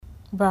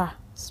Bruh,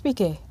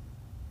 speaker,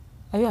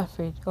 are you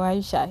afraid or are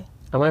you shy?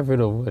 Am I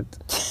afraid of what?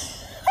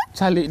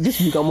 Charlie,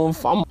 this week I'm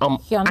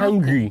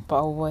angry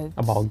About what?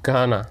 about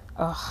Ghana.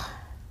 Ugh.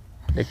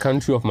 The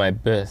country of my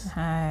birth.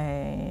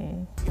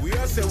 Hi. We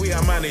all say we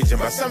are managing,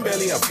 but some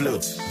barely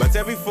afloat. But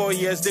every 4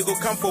 years, they go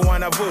come for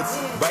one a vote.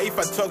 But if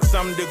I talk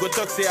some, they go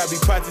talk say I be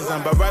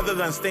partisan. But rather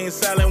than staying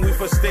silent, we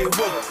for stay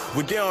woke.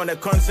 We're there on a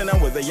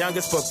continent with the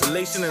youngest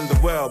population in the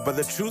world. But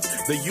the truth,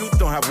 the youth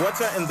don't have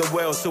water in the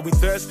well. So we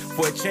thirst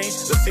for a change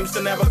that seems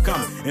to never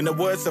come. In the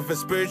words of a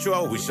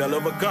spiritual, we shall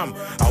overcome.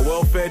 Our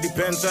welfare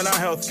depends on our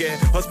healthcare.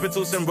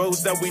 Hospitals and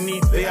roads that we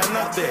need, they are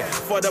not there.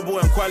 Affordable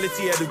and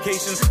quality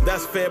education,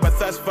 that's fair. But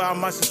thus far,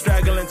 much is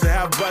struggling to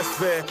have bus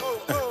fare.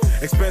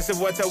 Expensive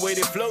water way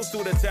they flow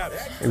through the tap.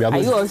 Are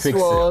you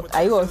Oswald?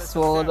 Are you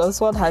Oswald?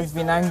 Oswald has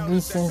been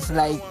angry since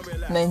like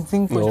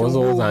 1940. No,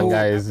 Oswald's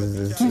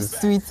anger keeps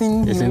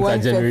tweeting. It's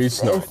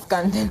intergenerational.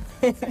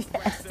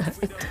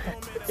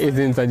 It's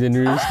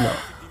intergenerational.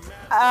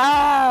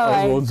 Oh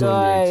Oswald's my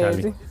on God.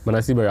 Charlie.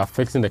 Manasiba, you're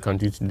fixing the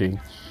country today.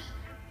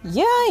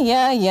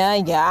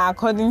 Yeah.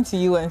 According to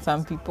you and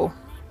some people.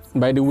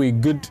 By the way,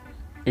 good.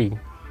 Hey,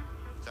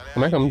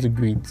 am I coming to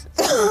greet?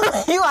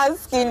 You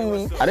asking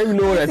me? I don't even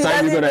know what the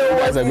time you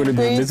guys are going to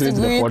be listening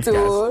to the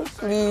podcast.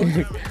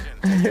 Please.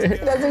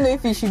 He doesn't know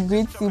if he should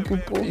greet two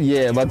people.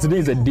 Yeah, but today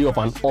is a day of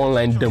an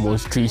online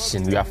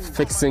demonstration. We are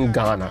fixing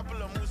Ghana.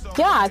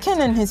 Yeah,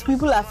 Ken and his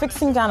people are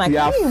fixing Ghana. We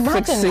are Can you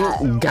imagine fixing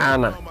that?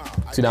 Ghana.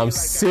 Today I'm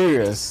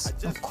serious.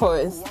 Of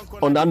course.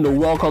 On that note,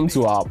 welcome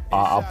to our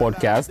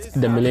podcast,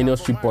 the Millennial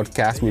Street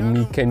Podcast with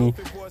me, Kenny,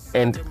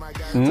 and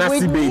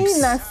Nasi With Babes.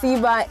 me,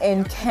 Nasiba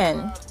and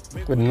Ken.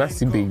 With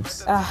Nasi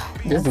Babes.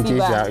 Just in case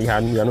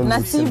you're not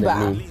noticing the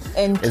name. Nasiba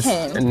and It's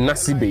Ken.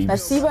 Nasi Babes.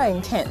 Nasiba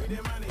and Ken.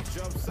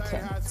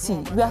 Okay. See,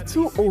 we are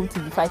too old to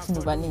be fighting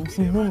over names.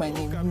 You know my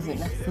name, use a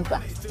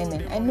Nasiba. And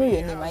then I know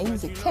your name, I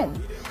use a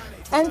Ken.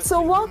 And so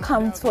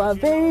welcome to our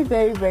very,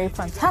 very, very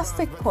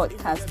fantastic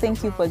podcast.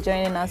 Thank you for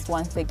joining us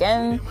once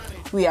again.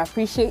 We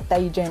appreciate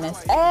that you join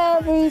us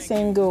every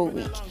single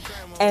week.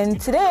 And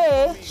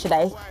today, should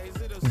I?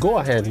 Go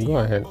ahead.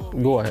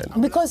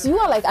 Because you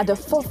are like at the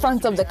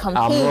forefront of the campaign.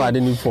 I'm not at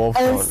any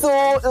forefront. And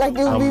so like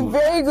it would be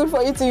very good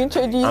for you to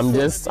introduce.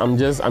 I'm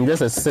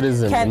just a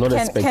citizen, not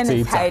a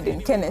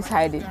spectator. Ken is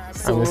hiding.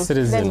 So I'm a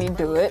citizen. let me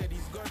do it.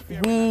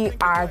 We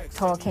are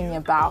talking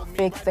about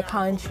fix the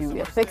country.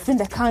 We are fixing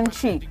the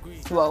country.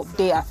 Well,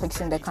 they are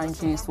fixing the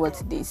country is what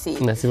they say.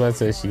 Nasiba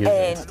says she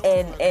is.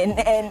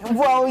 And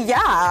well,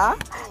 yeah.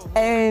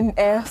 And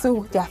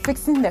so they are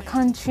fixing the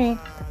country.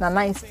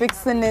 Nana is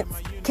fixing it.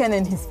 Ken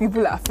and his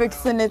people are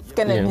fixing it.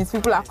 Ken and his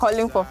people are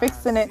calling for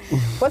fixing it.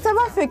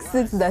 Whatever fix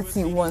it that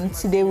you want,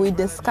 today we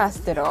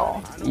discussed it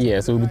all.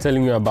 Yeah, so we'll be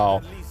telling you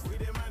about,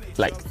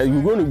 like,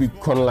 you're going to be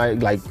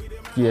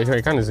yeah,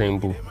 I can't say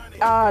boo.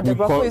 The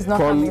Bravo is not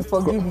coming,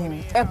 forgive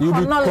him. A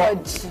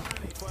chronology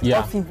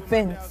of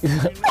events.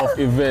 Of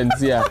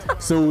events, yeah.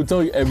 So we'll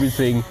tell you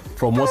everything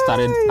from what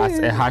started as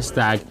a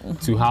hashtag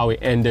to how it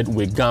ended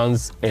with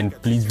guns and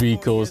police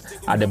vehicles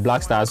at the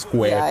Black Star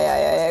Square.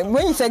 Yeah.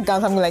 When you said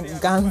guns, I'm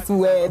like, guns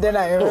where? Then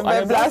I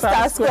remember Black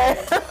Star Square.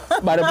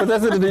 But the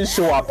protesters didn't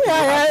show up.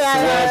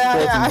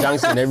 Yeah.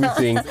 Junction and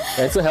everything.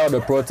 And still held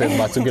the protest,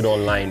 but took it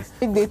online.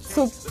 They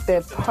took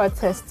the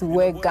protest to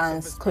where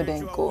guns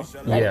couldn't go.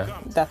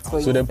 That's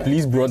what so the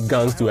police brought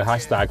guns to a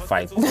hashtag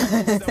fight.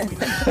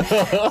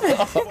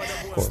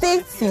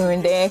 Stay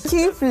tuned and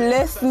keep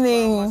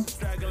listening.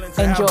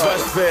 Enjoy.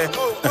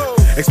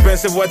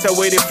 Expensive water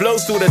way they flow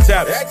through the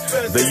taps.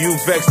 The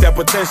youth vex, their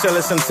potential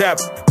is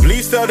untapped.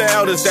 Please tell the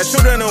elders that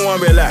children don't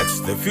want relax.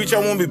 The future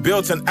won't be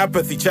built on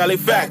apathy, Charlie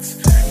facts.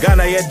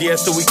 Ghana yet dear,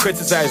 so we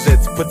criticize it.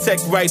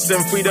 Protect rights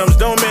and freedoms,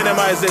 don't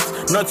minimize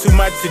it. Not too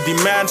much to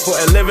demand for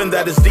a living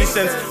that is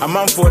decent. I'm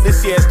on for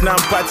this year's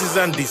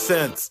non-partisan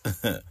descent.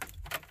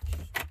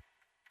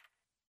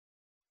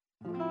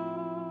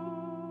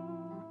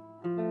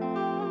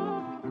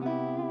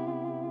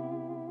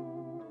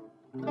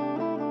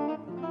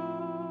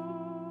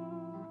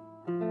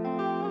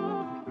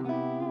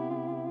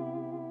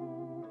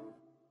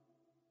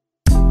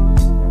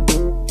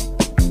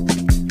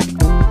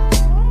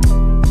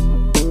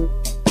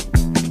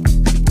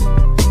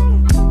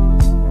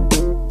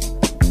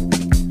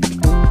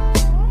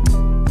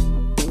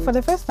 For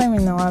the first time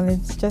in a while,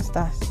 it's just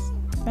us.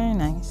 Very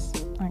nice,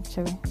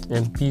 actually.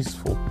 And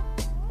peaceful.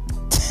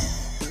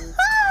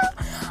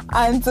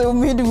 Until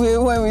midway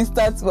when we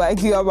start to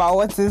argue about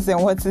what is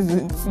and what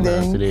isn't.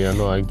 Then today you're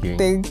not arguing.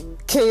 The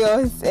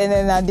chaos, and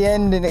then at the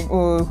end,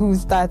 who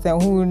starts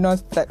and who will not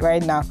start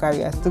right now, because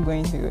we are still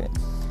going through it.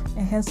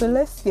 And so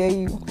let's hear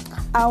you.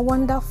 Our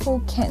wonderful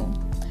Ken,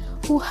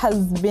 who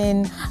has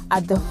been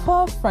at the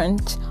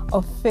forefront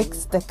of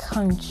Fix the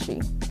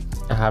Country.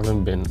 I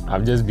haven't been.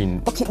 I've just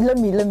been. Okay, let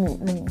me.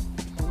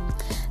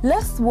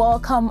 Let's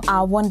welcome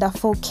our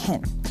wonderful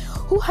Ken,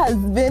 who has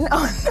been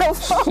on the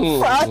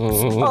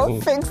forefront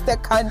of Fix the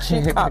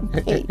Country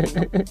campaign.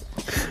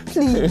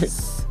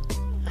 Please,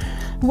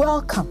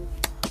 welcome.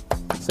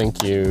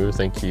 Thank you.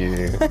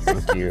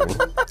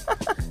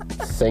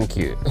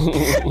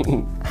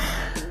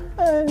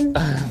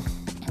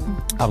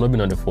 I've not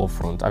been on the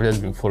forefront. I've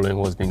just been following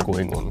what's been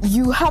going on.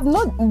 You have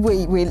not.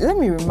 Wait. Let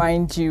me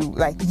remind you.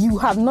 Like, you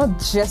have not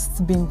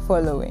just been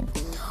following.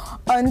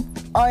 When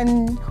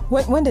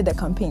did the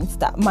campaign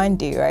start?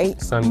 Monday, right?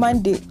 Sunday.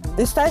 Monday.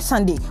 It started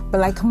Sunday, but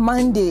like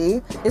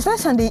Monday, it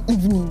started Sunday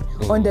evening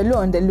on the low,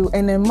 and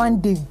then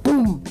Monday,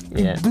 boom,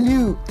 it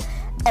blew,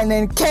 and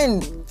then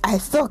Ken. I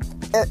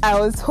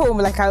was home,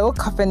 like I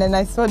woke up and then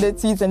I saw the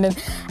tweets, and then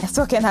I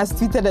saw Ken has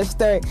tweeted a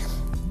story.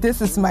 This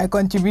is my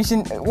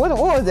contribution. What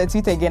was the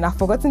tweet again? I've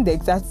forgotten the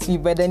exact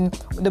tweet, but then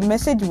the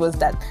message was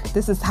that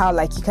this is how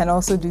like you can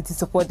also do to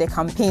support the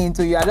campaign.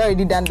 So you had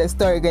already done the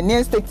story.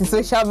 Ghanaians take to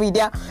social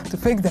media to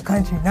fix the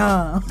country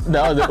now.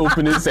 That was the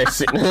opening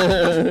section.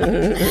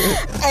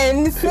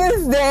 And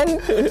since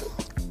then,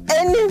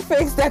 any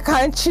fix the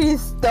country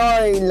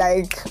story,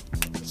 like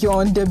you're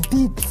on the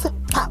beat,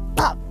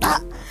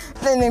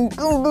 then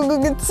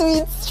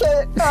tweets.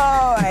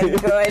 Oh my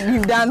God,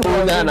 you've done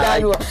well.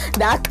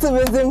 The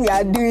activism we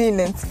are doing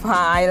is fine.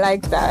 I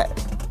like that.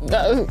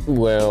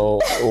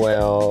 Well,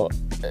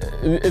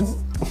 it's.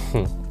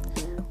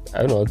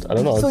 I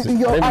don't know.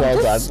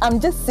 So I'm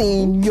just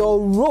saying, your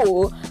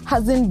role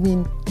hasn't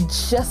been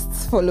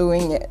just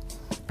following it.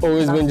 Oh,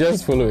 it's been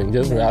just following,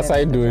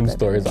 aside doing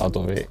stories out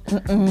of it.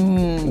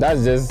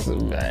 That's just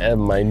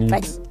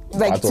minute.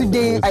 Like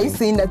today, are you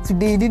saying that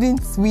today didn't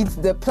tweet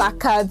the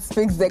placards,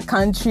 fix the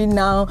country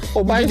now?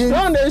 Oh, but it's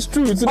not that's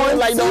true. Today,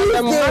 like there was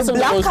a massive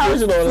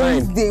demonstration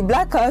online.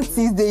 Blackout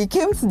Tuesday, he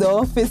came to the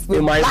office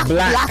with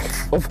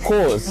black. Of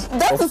course.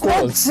 That is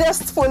not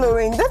just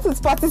following, that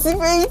is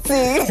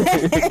participating.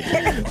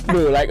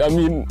 No, like, I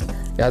mean,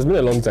 it has been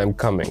a long time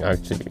coming,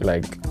 actually.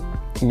 Like,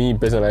 me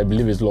personally, I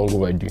believe it's long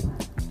overdue.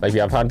 Like, we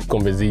have had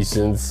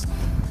conversations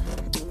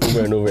over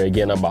and over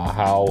again about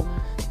how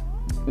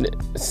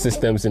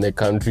systems in the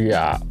country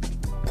are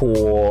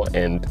poor,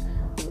 and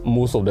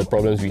most of the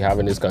problems we have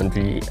in this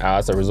country are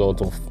as a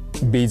result of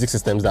basic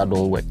systems that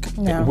don't work,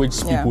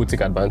 which people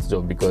take advantage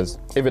of, because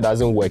if it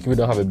doesn't work, if you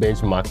don't have a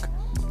benchmark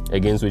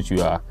against which you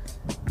are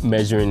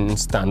measuring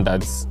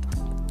standards,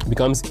 it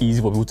becomes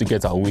easy for people to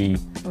get away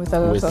with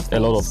a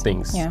lot of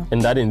things.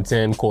 And that in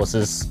turn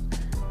causes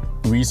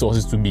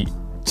resources to be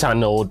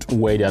channeled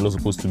where they are not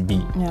supposed to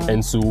be.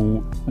 And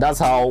so that's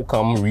how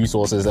come a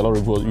lot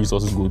of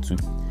resources go to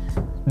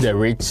the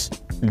rich,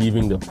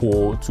 leaving the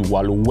poor to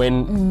wallow,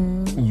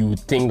 when you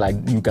think like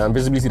you can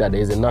visibly see that there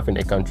is enough in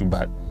the country,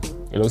 but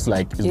it looks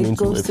like it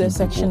goes to a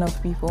section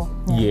of people.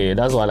 Yeah,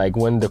 that's why, like,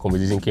 when the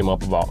conversation came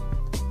up about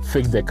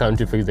fix the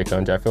country,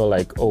 I felt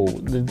like, oh,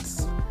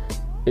 it's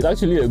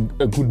actually a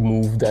good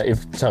move that,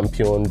 if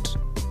championed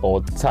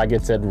or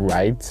targeted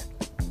right,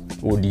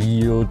 would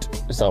yield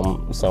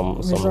some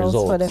results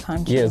for the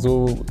country. Yeah,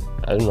 so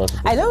I don't know.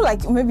 I know,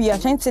 like, maybe you're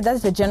trying to say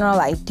that's the general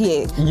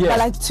idea. Yeah. But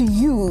like to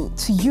you,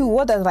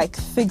 what does like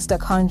fix the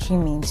country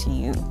mean to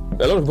you?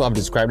 A lot of people have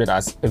described it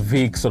as a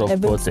vague sort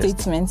of protest.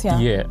 Statement, yeah.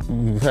 Yeah,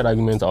 we've heard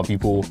arguments of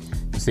people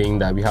saying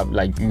that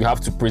you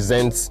have to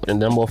present a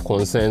number of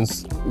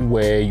concerns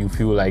where you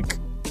feel like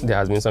there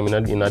has been some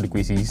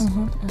inadequacies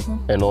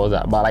and all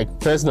that. But like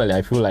personally,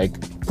 I feel like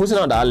putting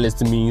out that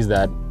list means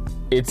that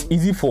it's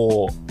easy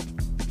for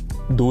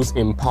those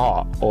in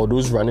power or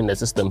those running the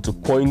system to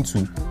point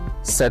to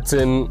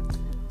certain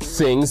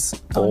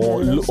things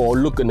or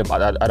look at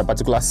a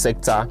particular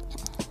sector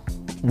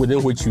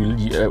within which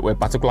a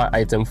particular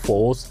item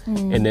falls,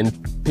 and then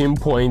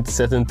pinpoint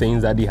certain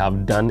things that they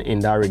have done in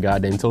that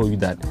regard and tell you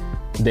that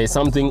there's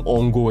something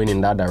ongoing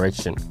in that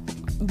direction.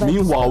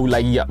 Meanwhile,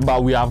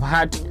 but we have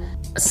had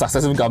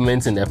successive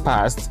governments in the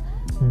past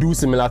do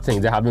similar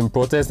things. There have been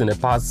protests in the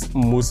past,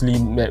 mostly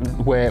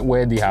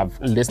where they have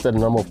listed a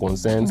number of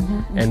concerns,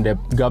 and the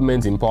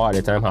government in power at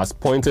the time has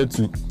pointed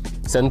to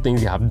certain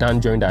things they have done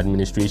during the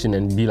administration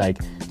and be like,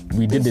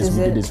 we did this.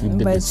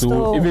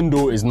 So even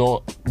though it's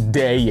not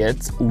there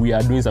yet, we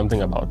are doing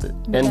something about it.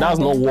 And that's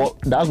not what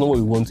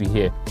we want to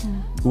hear.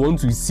 We want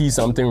to see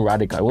something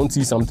radical. We want to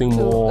see something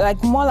more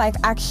like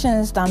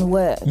actions than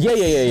words.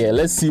 Yeah.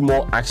 Let's see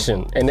more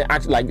action. And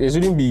it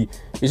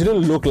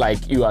shouldn't look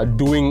like you are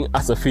doing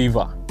us a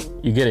favor.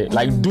 You get it?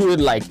 Like, do it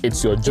like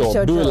it's your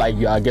job. Do it like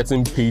you are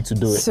getting paid to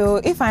do it. So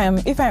if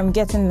I'm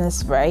getting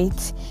this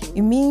right,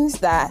 it means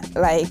that,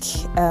 like,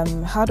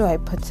 how do I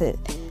put it?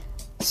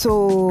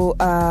 So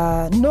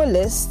no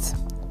list,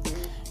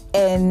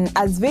 and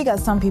as vague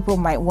as some people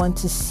might want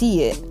to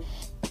see it,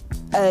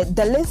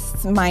 the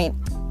list might.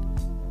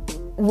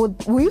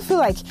 Would you feel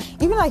like,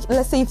 even like,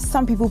 let's say if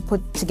some people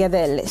put together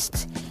a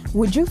list,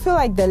 would you feel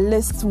like the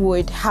list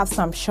would have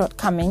some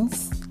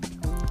shortcomings?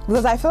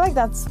 Because I feel like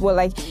that's what,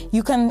 like,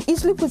 you can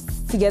easily put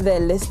together a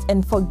list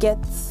and forget,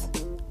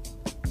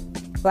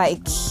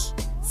 like,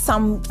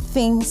 some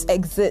things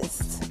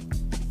exist.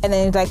 And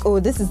then it's like,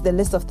 oh, this is the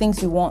list of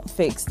things we want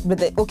fixed.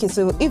 But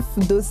so if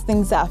those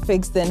things are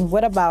fixed, then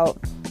what about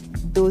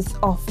those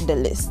off the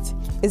list?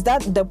 Is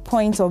that the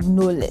point of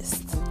no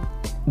list?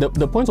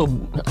 The point of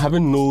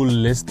having no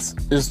lists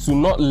is to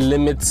not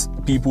limit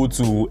people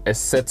to a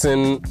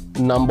certain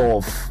number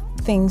of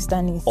things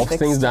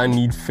that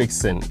need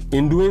fixing.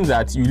 In doing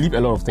that, you leave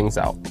a lot of things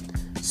out.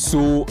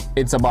 So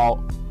it's about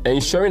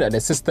ensuring that the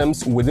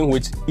systems within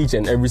which each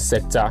and every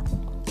sector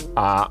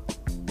are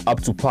up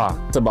to par.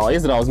 It's about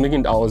yesterday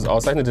I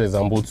was citing the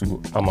example to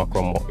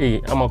Amakromo. Hey,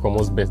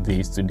 Amakromo's birthday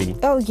is today.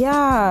 Oh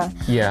yeah.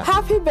 Yeah.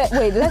 Happy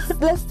birthday. Wait,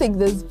 let's take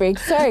this break.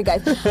 Sorry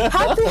guys.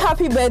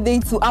 Happy birthday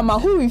to Amma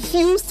who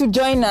refused to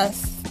join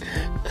us.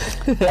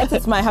 That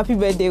is my happy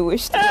birthday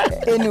wish.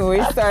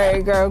 Anyway,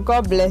 sorry girl.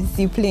 God bless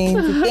you, please.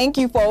 Thank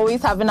you for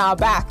always having our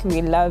back.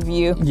 We love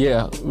you.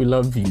 Yeah, we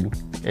love you.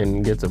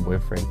 And get a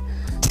boyfriend.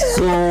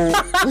 So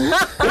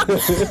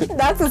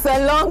that is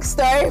a long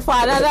story for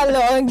another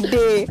long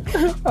day.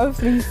 Oh,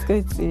 please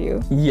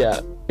continue. Yeah.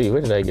 Hey, where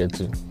did I get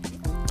to?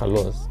 I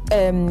lost.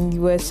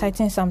 You were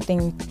citing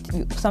something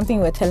you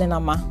were telling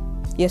Amma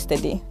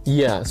yesterday.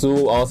 Yeah,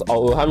 so I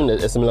was having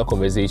a similar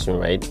conversation,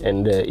 right?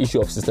 And the issue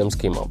of systems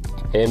came up.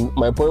 And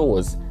my point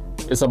was,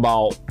 it's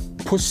about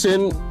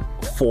pushing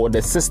for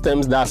the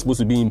systems that are supposed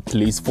to be in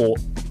place for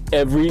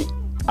every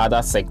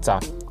other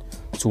sector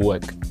to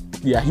work.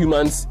 There are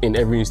humans in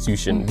every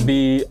institution.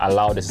 They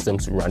allow the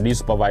systems to run. They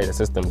supervise the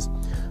systems.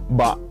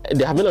 But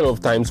there have been a lot of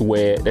times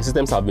where the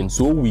systems have been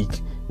so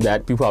weak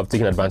that people have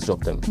taken advantage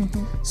of them.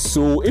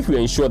 So if we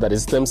ensure that the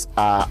systems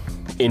are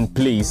in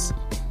place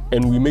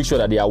and we make sure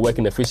that they are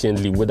working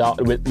efficiently with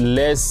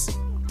less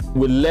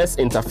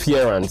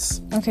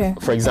interference. Okay.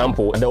 For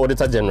example, the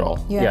Auditor General.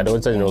 Yeah. The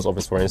Auditor General's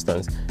office, for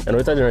instance. An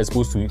Auditor General is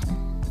supposed to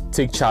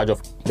take charge of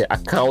the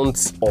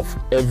accounts of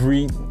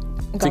every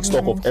take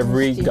stock of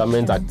every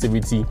government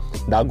activity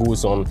that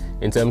goes on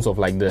in terms of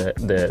like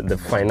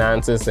the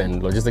finances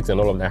and logistics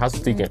and all of that. It has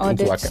to take into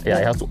account. Yeah,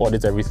 it has to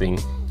audit everything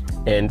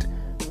and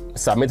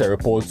submit a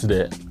report to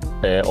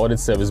the Audit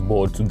Service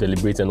Board to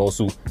deliberate and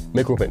also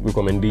make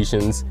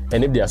recommendations.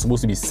 And if there are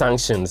supposed to be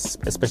sanctions,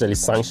 especially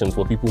sanctions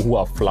for people who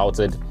have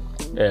flouted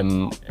a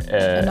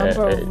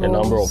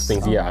number of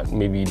things. Yeah,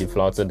 maybe they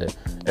flouted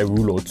a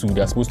rule or two. They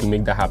are supposed to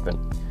make that happen.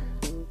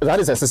 That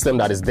is a system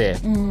that is there.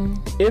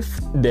 If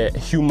the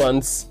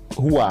humans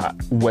who are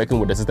working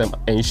with the system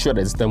ensure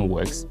the system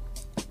works,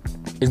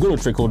 it's going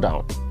to trickle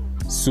down.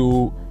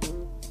 So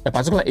a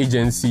particular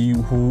agency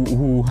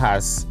who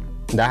has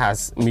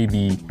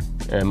maybe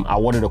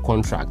awarded a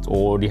contract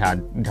or they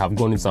have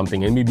gone into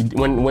something, and maybe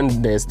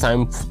when there's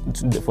time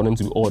for them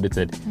to be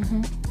audited,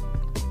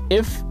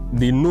 if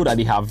they know that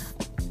they have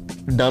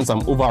done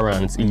some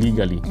overruns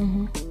illegally,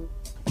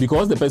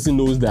 because the person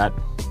knows that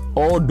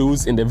all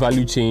those in the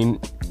value chain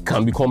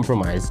can be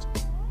compromised,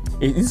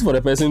 it is for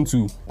the person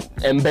to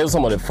embezzle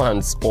some of the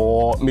funds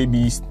or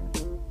maybe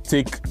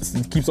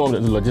keep some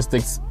of the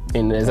logistics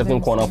in a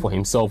certain corner for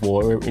himself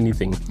or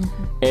anything,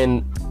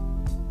 and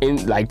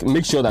like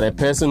make sure that a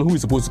person who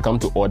is supposed to come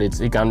to audit,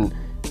 he can,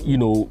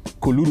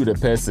 collude with the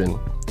person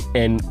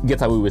and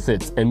get away with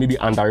it and maybe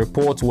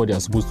underreport what they are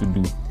supposed to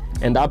do,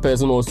 and that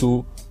person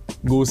also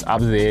goes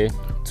up there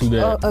to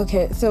the. Oh,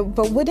 okay. So,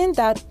 but wouldn't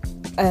that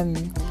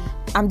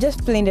I'm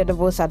just playing the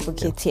devil's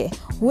advocate here.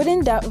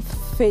 Wouldn't that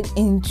fit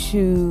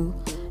into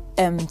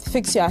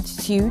fix your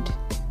attitude?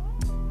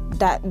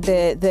 That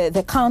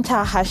the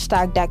counter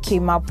hashtag that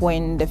came up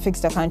when the Fix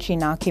the Country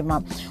Now came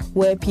up,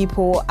 where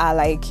people are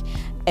like,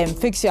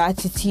 fix your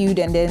attitude,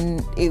 and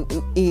then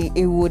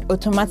you would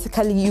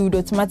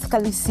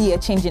automatically see a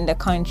change in the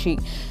country.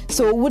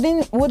 So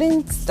wouldn't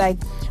like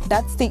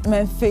that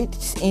statement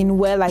fit in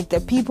where like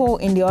the people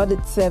in the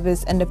audit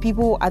service and the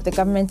people at the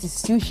government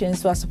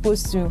institutions who are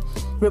supposed to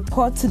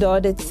report to the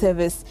audit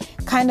service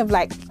kind of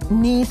like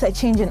needs a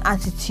change in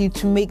attitude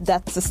to make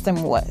that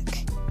system work?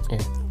 Yeah.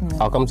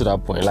 I'll come to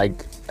that point.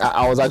 Like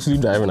I was actually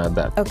driving at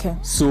that. Okay.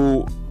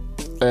 So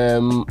I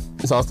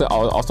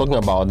was talking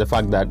about the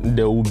fact that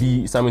there will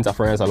be some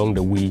interference along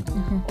the way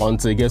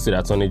until it gets to the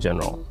Attorney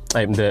General,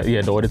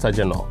 the Auditor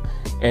General.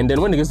 And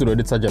then when it gets to the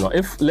Auditor General,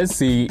 if let's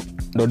say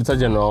the Auditor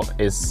General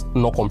is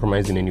not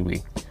compromised in any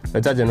way, the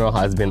Auditor General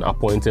has been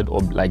appointed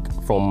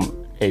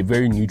from a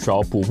very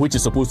neutral pool, which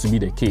is supposed to be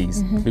the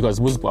case, because it's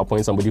supposed to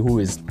appoint somebody who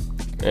is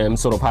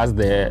sort of has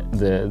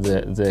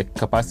the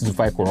capacity to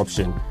fight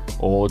corruption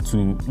or to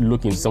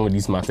look into some of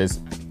these matters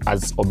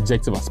as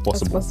objective as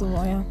possible.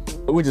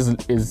 Which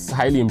is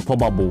highly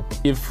improbable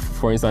if,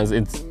 for instance,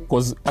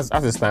 because as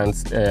it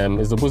stands,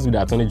 it's supposed to be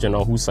the Attorney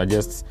General who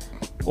suggests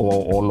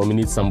or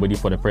nominates somebody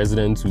for the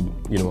president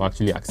to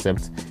actually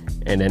accept,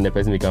 and then the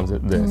person becomes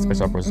the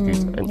special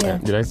prosecutor.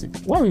 Did I say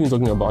what are we even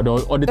talking about?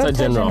 The Auditor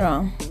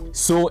General.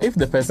 So if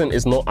the person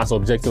is not as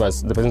objective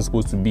as the person is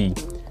supposed to be,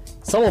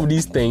 some of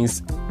these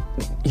things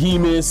he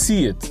may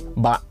see it,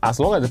 but as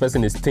long as the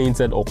person is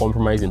tainted or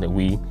compromised in a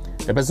way,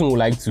 the person will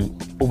like to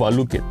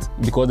overlook it,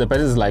 because the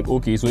person is like,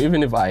 okay, so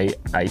even if I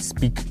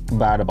speak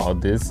bad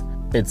about this,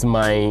 it's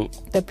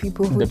the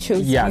people who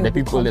chose the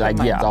people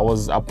I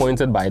was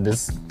appointed by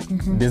this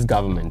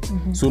government.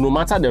 So no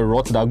matter the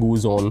rot that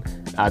goes on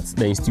at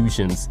the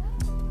institutions,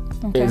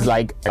 it's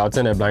like I'll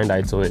turn a blind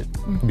eye to it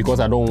because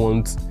I don't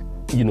want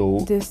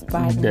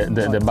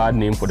the bad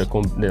name for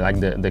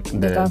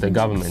the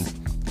government.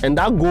 And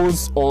that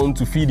goes on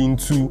to feed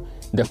into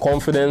the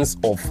confidence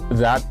of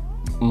that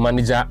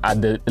manager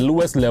at the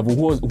lowest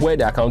level where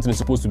the accounting is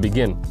supposed to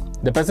begin.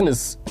 The person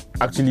is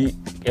actually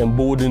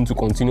emboldened to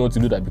continue to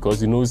do that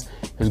because he knows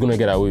he's going to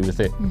get away with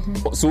it.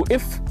 So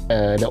if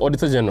the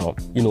Auditor General,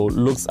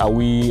 looks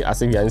away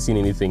as if he hasn't seen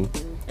anything,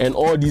 and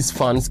all these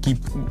funds keep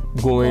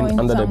going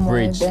under the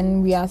bridge,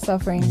 then we are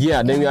suffering.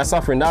 Yeah, then we are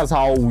suffering. That's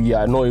how we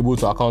are not able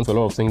to account for a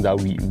lot of things that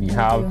we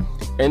have.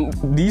 And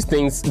these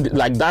things,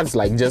 like that's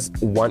like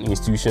just one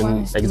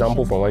institution,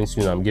 example from one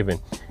institution I'm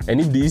giving. And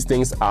if these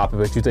things are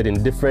perpetuated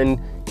in different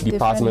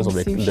departments of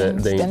the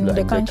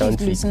country,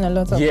 is losing a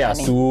lot of money.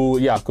 So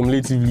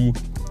cumulatively,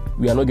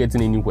 we are not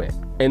getting anywhere.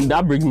 And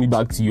that brings me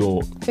back to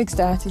your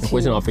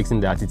question of fixing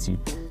the attitude.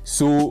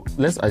 So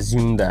let's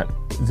assume that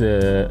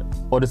the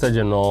Auditor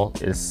General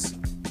is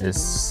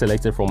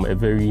selected from a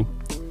very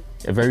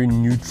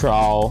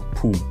neutral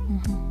pool,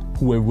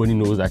 who everybody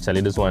knows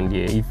actually this one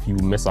there, if you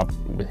mess up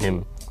with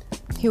him,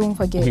 he won't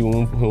forgive. He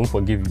won't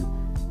forgive you.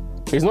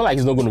 It's not like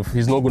he's not going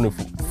to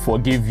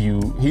forgive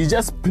you. He's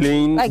just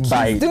playing like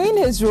by. He's doing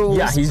his rules.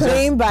 Yeah, he's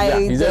playing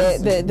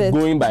just, by the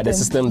going by the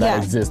system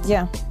that exists.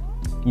 Yeah.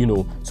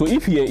 So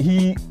if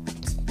he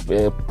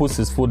puts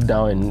his foot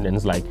down and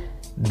it's like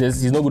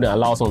this, he's not going to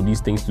allow some of these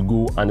things to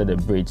go under the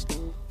bridge.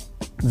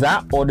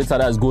 That auditor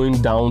that's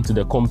going down to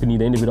the company,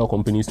 the individual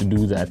companies to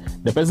do that,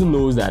 the person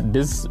knows that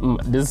this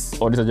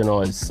Auditor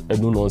General is a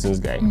no-nonsense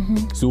guy.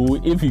 So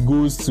if he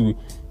goes to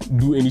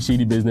do any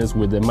shady business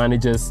with the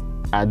managers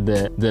at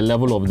the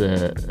level of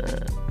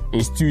the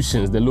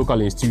institutions, the local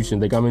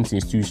institutions, the government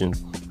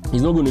institutions,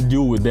 he's not going to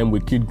deal with them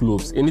with kid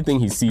gloves. Anything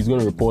he sees, he's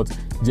going to report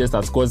just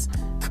as, because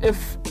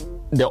if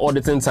the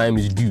auditing time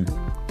is due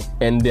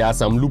and there are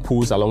some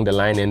loopholes along the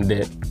line and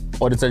the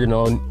Auditor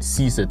General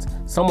sees it,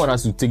 someone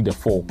has to take the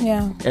fall.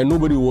 Yeah. And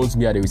nobody wants to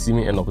be at the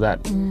receiving end of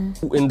that.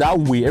 In that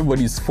way,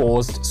 everybody is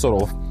forced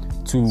sort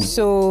of to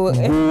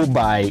go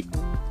by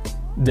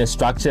the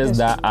structures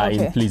that are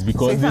in place,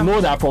 because they know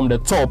that from the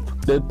top,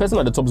 the person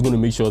at the top is going to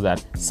make sure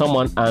that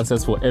someone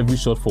answers for every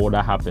shortfall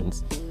that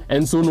happens.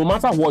 And so no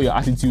matter what your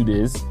attitude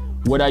is,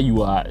 whether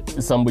you are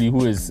somebody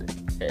who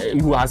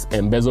has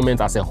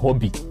embezzlement as a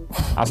hobby,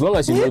 as long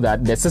as you know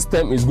that the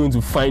system is going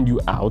to find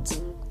you out,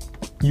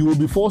 you will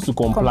be forced to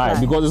comply.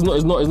 Because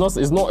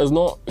it's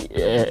not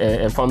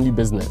a family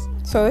business.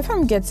 So if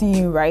I'm getting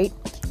you right,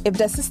 if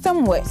the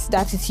system works, the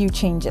attitude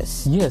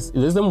changes. Yes, if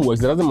the system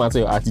works, it doesn't matter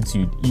your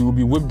attitude. You will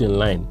be whipped in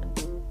line.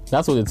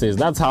 That's what it is.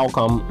 That's how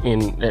come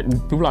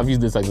people have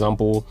used this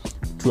example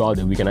throughout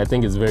the week, and I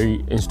think it's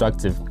very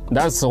instructive.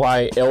 That's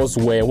why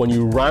elsewhere, when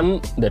you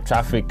run the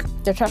traffic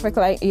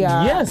light, you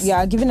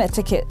are given a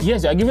ticket.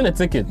 Yes, you are given a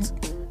ticket.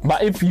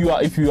 But if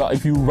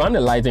you run a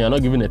light and you're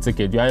not given a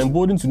ticket, you are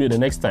emboldened to do it the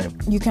next time.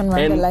 You can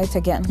run the light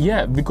again.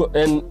 Yeah, because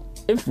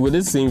if with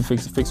this same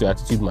fix your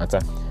attitude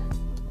matter,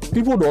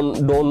 people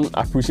don't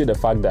appreciate the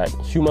fact that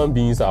human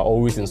beings are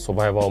always in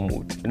survival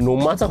mode. No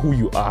matter who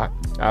you are,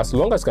 as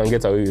long as you can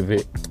get away with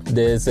it,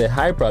 there's a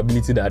high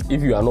probability that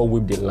if you are not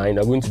whipped in line,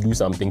 you're going to do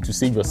something to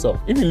save yourself.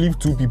 If you leave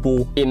two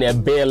people in a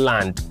bare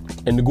land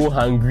and they go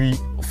hungry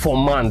for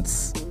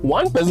months,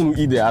 one person will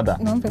eat the other.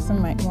 One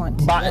person might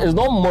want. But it's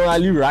not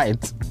morally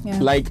right. Yeah.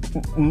 Like,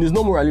 it's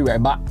not morally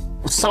right, but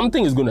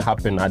something is going to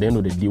happen at the end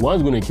of the day.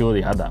 One's going to kill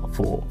the other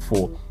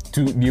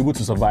to be able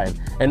to survive.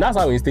 And that's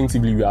how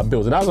instinctively we are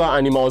built. And that's why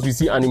we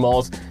see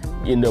animals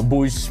in the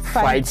bush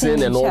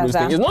fighting and all those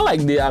things. It's not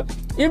like they are,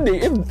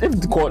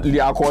 if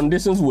their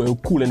conditions were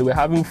cool and they were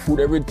having food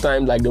every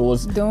time, like there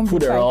was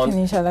food around,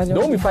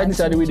 don't be fighting each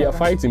other the way they are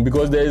fighting,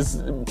 because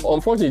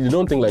unfortunately, they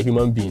don't think like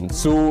human beings.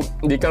 So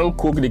they can't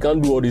cook, they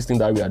can't do all these things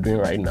that we are doing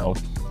right now.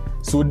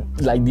 So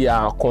like they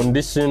are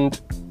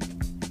conditioned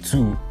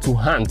to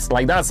hunt.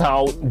 Like that's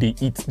how they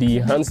eat. They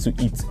hunt to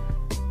eat.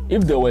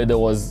 If there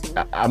was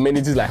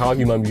amenities like how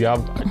human beings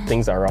have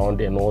things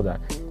around and all that,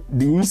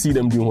 you won't see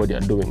them doing what they are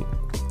doing.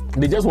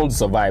 They just want to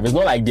survive. It's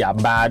not like they are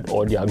bad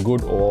or they are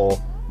good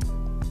or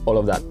all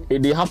of that.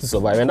 They have to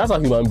survive, and that's how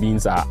human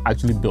beings are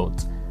actually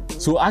built.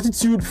 So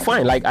attitude,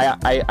 fine. Like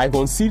I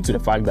concede to the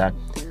fact that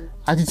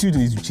attitude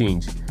needs to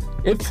change.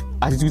 If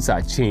attitudes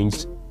are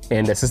changed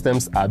and the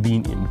systems are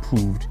being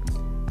improved,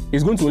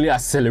 it's going to only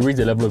accelerate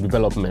the level of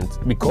development,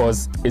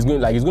 because it's going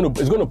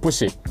to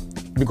push it.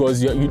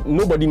 Because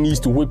nobody needs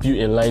to whip you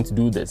in line to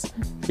do this.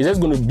 It's just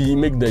going to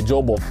make the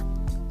job of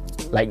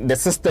like the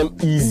system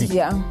easy.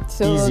 Yeah.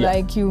 So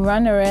like you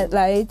run a red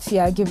light, you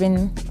are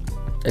given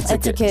a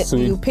ticket, so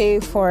you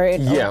pay for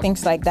it, or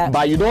things like that.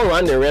 But you don't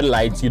run the red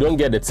light, you don't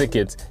get the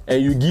ticket,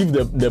 and you give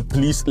the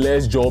police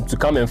less job to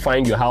come and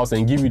find your house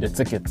and give you the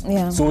ticket.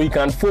 Yeah. So you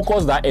can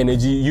focus that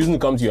energy using to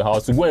come to your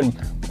house to go and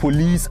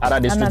police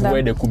other districts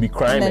where there could be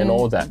crime and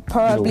all that.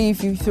 Probably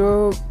if you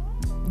throw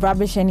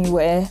rubbish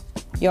anywhere,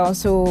 you're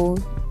also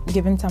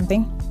given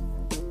something.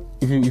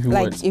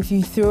 If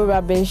you throw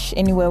rubbish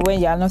anywhere where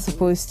you are not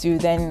supposed to,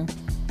 then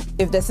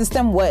if the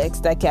system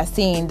works like you're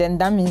saying, then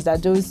that means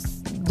that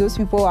those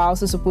people are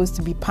also supposed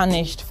to be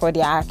punished for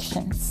their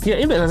actions. Yeah,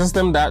 if there's a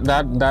system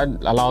that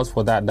allows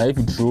for that if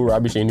you throw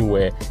rubbish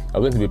anywhere,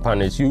 you're going to be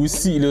punished. You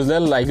see, it is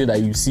less likely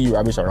that you see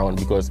rubbish around,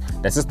 because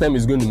the system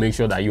is going to make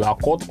sure that you are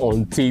caught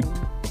on tape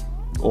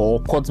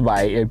or caught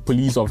by a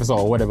police officer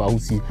or whatever who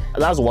sees,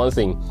 that's one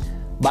thing.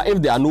 But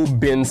if there are no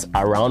bins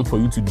around for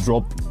you to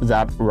drop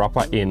that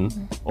wrapper in,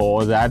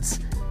 or that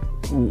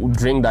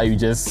drink that you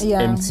just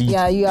empty,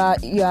 you are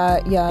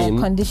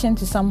conditioned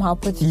to somehow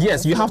put it.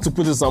 Yes, you have to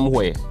put it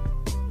somewhere.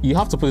 You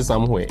have to put it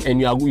somewhere, and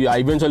you are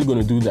eventually going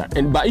to do that.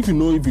 But if you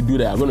know if you do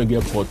that, you're going to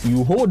get caught.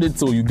 You hold it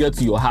till you get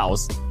to your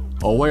house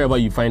or wherever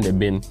you find a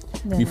bin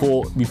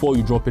before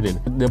you drop it in.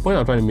 The point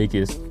I'm trying to make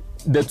is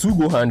the two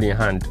go hand in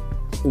hand.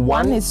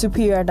 One is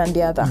superior than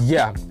the other.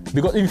 Yeah,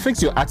 because if you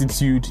fix your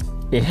attitude,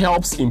 it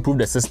helps improve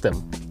the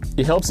system.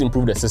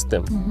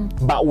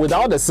 But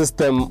without the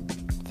system,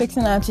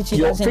 fixing attitude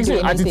your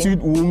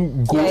attitude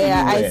won't go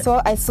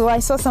anywhere. I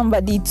saw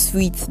somebody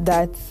tweet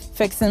that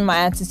fixing my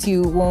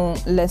attitude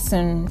won't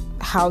lessen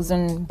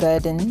housing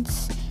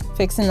burdens.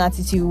 Fixing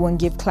attitude won't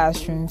give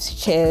classrooms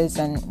chairs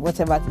and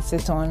whatever to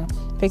sit on.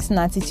 Fixing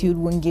attitude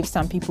won't give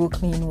some people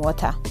clean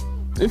water.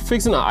 If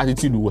fixing our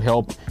attitude will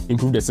help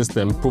improve the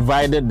system,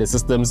 provided the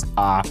systems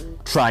are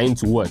trying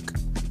to work.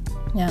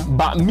 Yeah.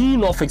 But me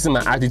not fixing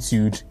my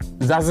attitude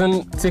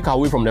doesn't take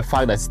away from the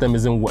fact that the system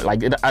isn't working.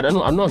 Like, I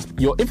don't know.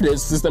 If the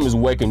system is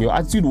working, your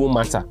attitude won't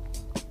matter.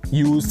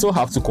 You still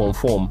have to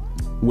conform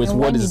with and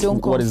what when is you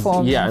don't what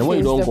conform, is. Yeah, and when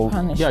you don't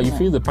conform, you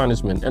feel the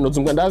punishment. And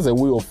that's a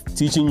way of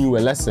teaching you a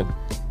lesson,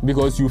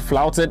 because you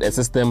flouted a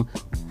system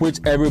which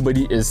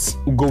everybody is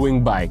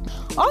going by.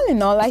 All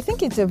in all, I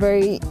think it's a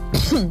very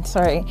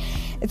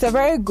it's a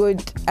very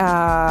good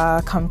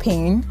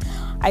campaign.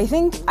 I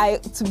think,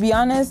 to be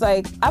honest,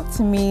 like, up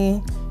to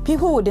me,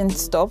 people wouldn't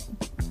stop.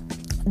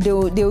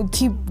 They'll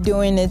keep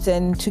doing it,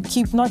 and to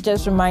keep not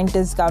just remind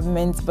this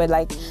government, but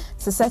like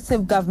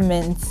successive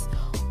governments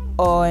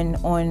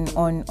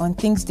on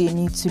things they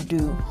need to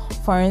do.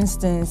 For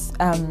instance,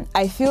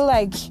 I feel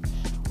like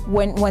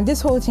when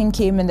this whole thing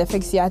came and the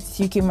Fix Your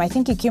Attitude came, I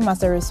think it came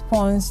as a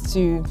response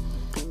to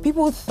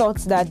people thought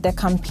that the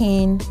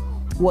campaign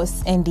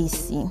was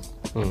NDC.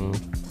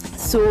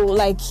 So,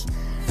 like,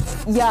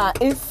 yeah,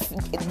 if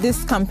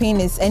this campaign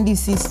is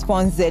NDC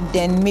sponsored,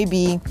 then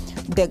maybe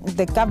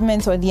the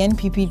government or the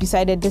NPP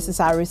decided this is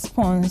our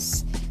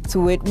response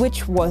to it,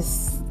 which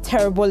was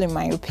terrible in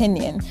my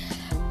opinion.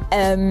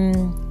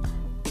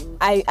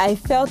 I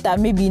felt that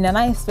maybe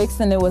Nana is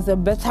Fixing It was a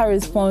better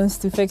response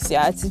to Fix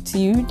Your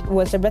Attitude,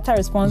 was a better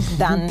response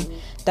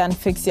than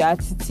Fix Your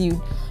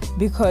Attitude,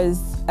 because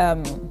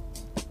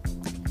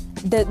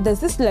there's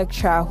this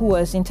lecturer who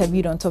was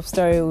interviewed on Top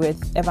Story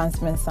with Evans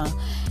Mensah,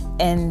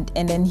 and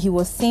then he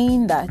was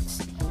saying that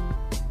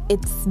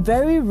it's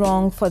very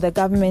wrong for the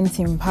government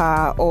in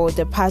power or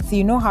the party.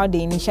 You know how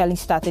they initially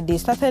started? They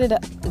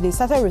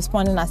started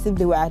responding as if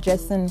they were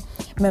addressing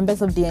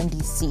members of the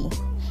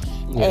NDC.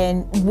 Yeah.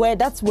 And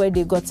that's where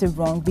they got it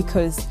wrong,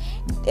 because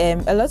a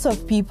lot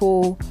of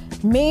people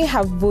may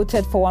have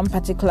voted for one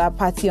particular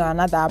party or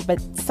another, but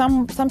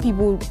some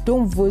people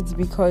don't vote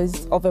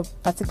because of a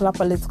particular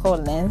political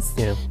lens.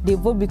 Yeah. They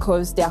vote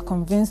because they are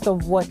convinced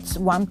of what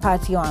one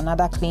party or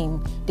another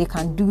claim they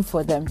can do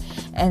for them.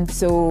 And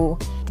so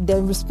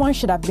the response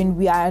should have been,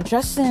 we are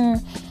addressing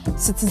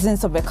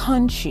citizens of a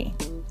country.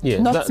 Yeah,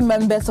 not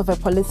members of a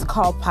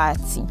political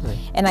party. Right.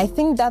 And I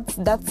think that's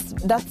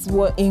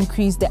what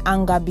increased the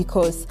anger,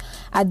 because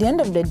at the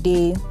end of the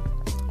day,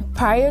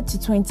 prior to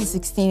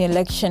 2016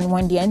 election,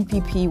 when the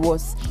NPP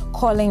was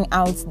calling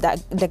out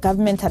that the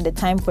government at the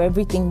time for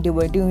everything they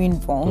were doing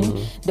wrong,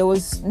 there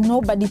was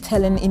nobody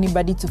telling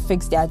anybody to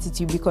fix their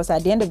attitude, because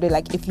at the end of the day,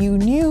 like, if you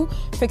knew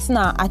fixing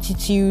our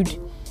attitude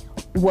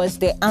was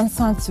the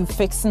answer to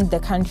fixing the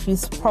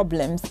country's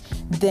problems,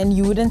 then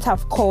you wouldn't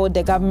have called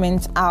the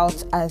government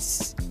out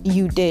as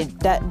you did.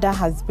 That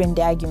has been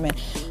the argument.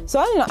 So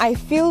I don't know, I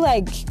feel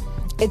like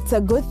it's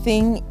a good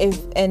thing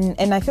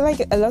and I feel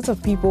like a lot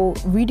of people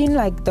reading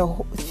like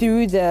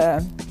through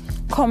the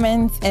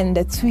comments and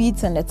the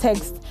tweets and the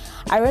text,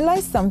 I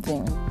realized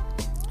something.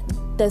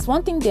 There's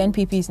one thing the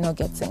NPP is not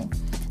getting.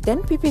 The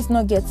NPP is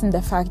not getting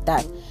the fact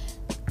that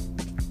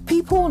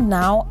people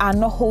now are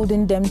not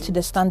holding them to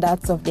the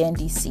standards of the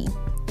NDC.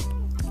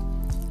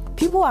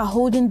 People are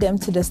holding them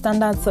to the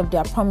standards of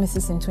their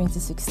promises in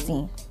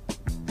 2016.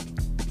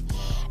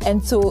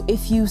 And so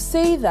if you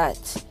say that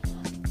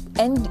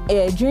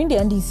during the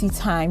NDC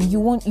time,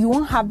 you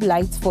won't have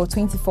light for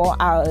 24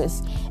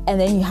 hours and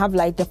then you have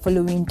light the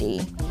following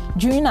day.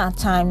 During our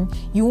time,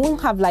 you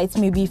won't have light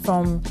maybe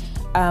from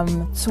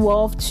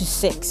 12 to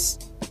 6.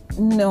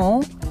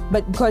 No,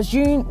 but because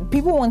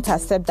people won't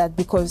accept that,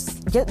 because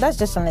that's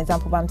just an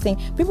example, but I'm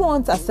saying people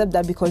won't accept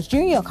that because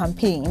during your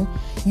campaign,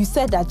 you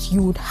said that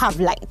you would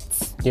have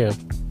lights. Yeah.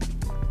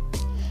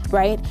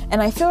 Right?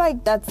 And I feel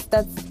like that's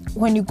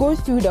when you go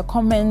through the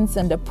comments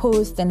and the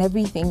posts and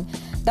everything,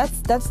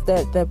 that's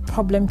the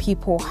problem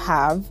people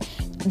have.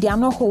 They are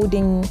not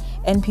holding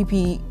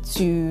NPP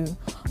to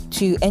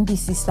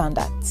NDC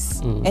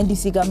standards,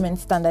 NDC government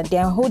standard. They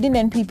are holding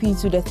NPP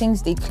to the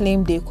things they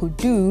claim they could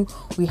do.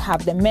 We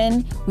have the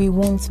men, we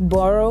won't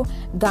borrow,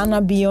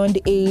 Ghana Beyond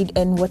Aid,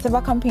 and whatever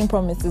campaign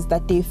promises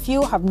that they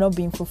feel have not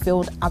been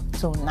fulfilled up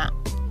till now.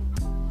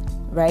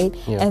 right?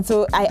 Yeah. And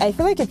so I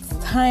feel like it's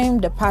time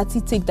the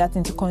party take that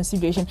into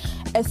consideration,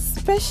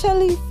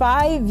 especially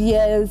 5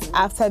 years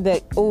after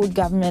the old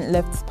government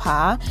left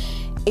power.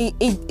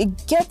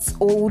 It gets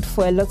old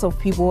for a lot of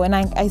people, and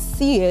I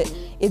see it.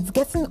 It's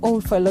getting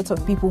old for a lot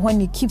of people when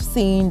you keep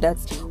saying that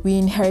we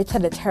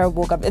inherited a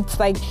terrible government. It's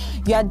like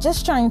you are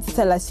just trying to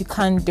tell us you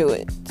can't do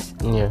it.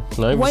 Yeah.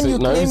 When you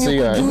claim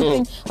you could do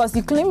things, because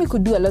you claim you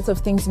could do a lot of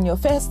things in your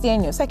first year,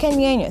 in your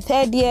second year, in your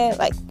third year,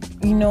 like,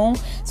 you know.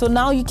 So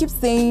now you keep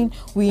saying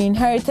we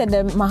inherited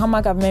the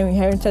Mahama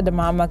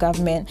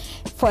government.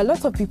 For a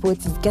lot of people,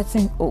 it is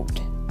getting old.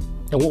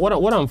 And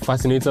what I'm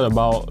fascinated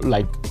about,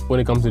 like, when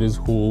it comes to this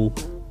whole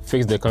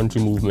fix the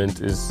country movement,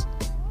 is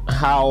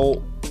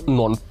how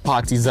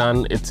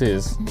non-partisan it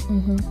is.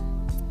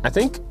 I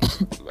think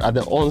at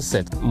the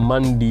onset,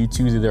 Monday,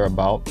 Tuesday,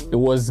 thereabout, it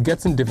was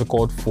getting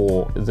difficult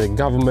for the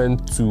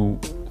government to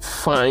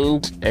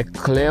find a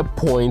clear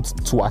point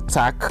to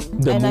attack the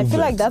movement. And I feel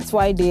like that's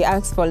why they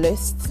asked for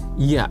lists.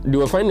 Yeah, they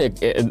were finding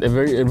it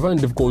very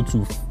difficult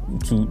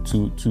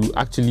to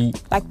actually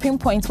like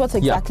pinpoint what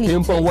exactly. Yeah,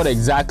 pinpoint what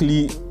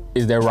exactly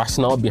is the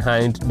rationale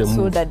behind the move.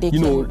 So that they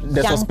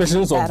the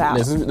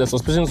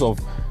suspicions of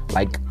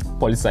like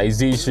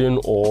politicization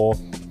or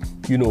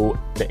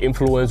the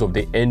influence of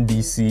the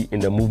NDC in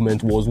the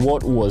movement was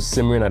what was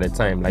simmering at the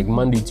time. Like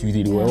Monday,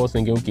 Tuesday, they were all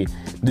thinking, okay,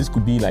 this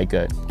could be like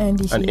an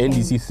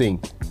NDC thing.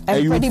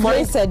 And Freddie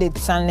Blade said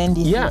it's an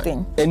NDC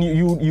thing. And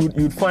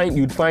you'd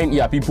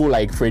find people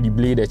like Freddie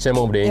Blade, the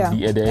chairman of the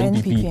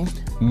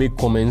NPP, make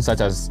comments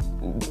such as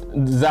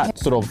that,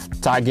 sort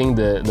of tagging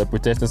the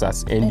protesters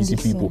as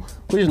NDC people,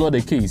 which is not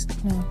the case.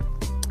 No.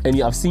 And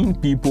you have seen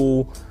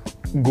people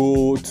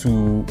go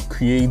to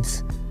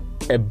create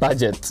a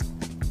budget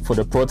for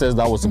the protest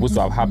that was supposed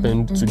to have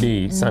happened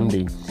today,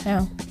 Sunday.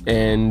 Yeah.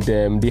 And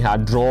they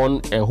had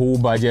drawn a whole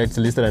budget,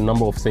 listed a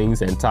number of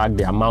things and tagged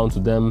the amount to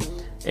them,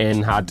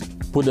 and had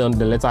put on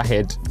the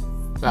letterhead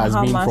as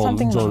being from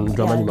John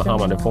Dramani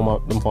Mahama,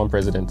 the former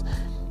president.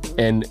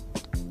 And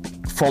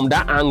from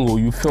that angle,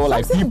 you feel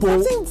like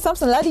people...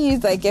 Samson Lardy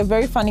used like a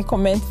very funny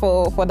comment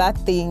for that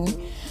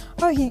thing.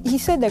 Oh, he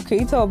said the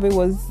creator of it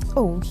was,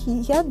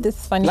 he had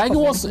this funny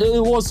comment.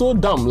 It was so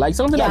dumb. Like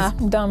something that's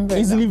dumb,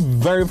 easily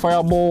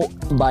verifiable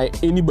by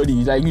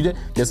anybody. Like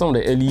there's some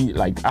of the early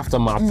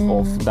aftermath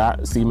of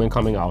that statement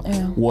coming out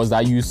was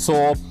that you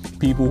saw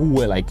people who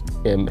were like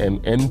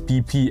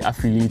MPP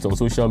affiliates on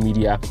social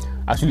media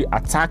actually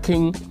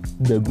attacking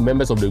the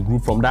members of the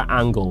group from that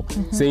angle,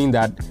 saying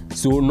that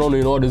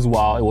in all this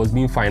while it was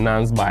being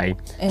financed by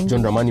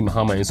John Dramani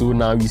Mahama, and so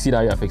now you see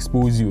that you have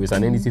exposed you, it's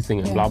an NDC thing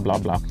and blah blah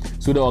blah.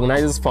 So the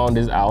organizers found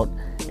this out,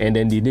 and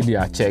then they did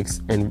their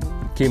checks and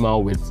came out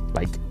with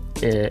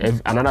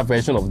another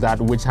version of that,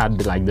 which had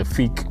the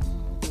fake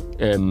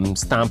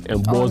stamp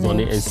embossed on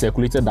it, and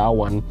circulated that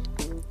one.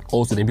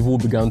 Also, then people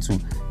began to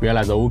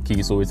realize that,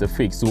 okay, so it's a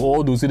fake. So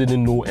all those who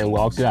didn't know and were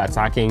actually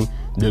attacking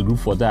the group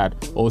for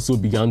that also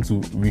began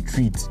to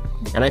retreat.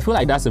 And I feel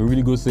like that's a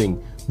really good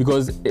thing,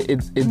 because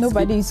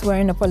nobody's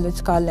wearing a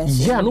political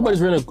lens. Yeah,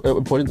 nobody's wearing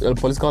a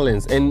political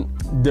lens. And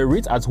the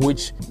rate at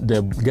which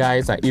the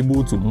guys are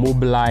able to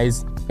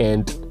mobilize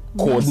and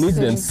coordinate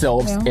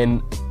themselves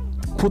and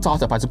put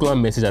out a particular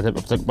message at a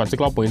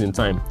particular point in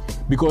time.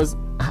 Because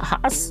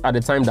as at the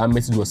time that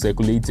message was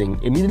circulating,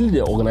 immediately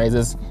the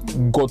organizers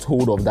got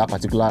hold of that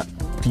particular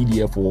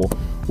PDF or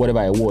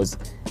whatever it was.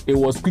 It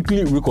was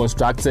quickly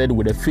reconstructed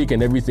with a fake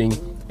and everything,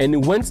 and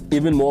it went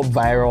even more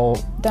viral,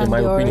 in my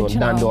opinion,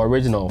 than the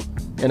original.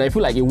 And I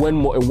feel like it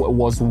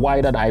was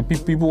wider.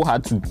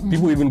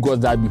 People even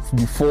got that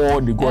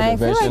before they got the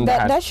version. I feel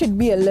like that should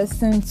be a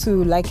lesson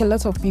to a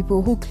lot of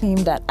people who claim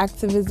that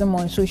activism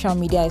on social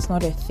media is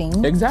not a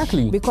thing.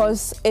 Exactly.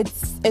 Because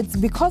it's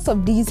because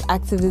of these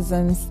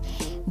activisms,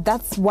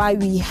 that's why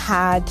we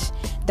had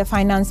the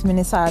finance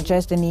minister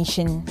address the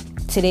nation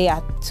today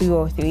at 2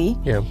 or 3.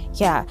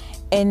 Yeah.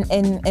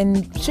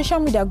 And social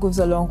media goes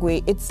a long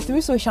way. It's through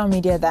social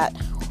media that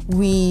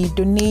we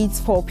donate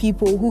for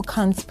people who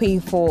can't pay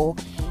for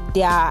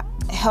their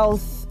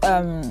health,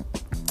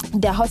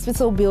 their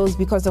hospital bills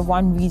because of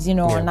one reason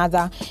or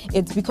another.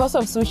 It's because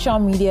of social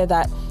media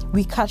that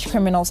we catch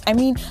criminals. I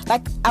mean,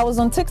 I was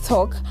on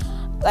TikTok,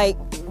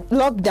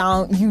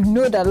 lockdown,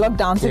 that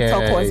lockdown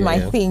TikTok was my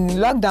thing.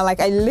 Lockdown,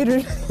 I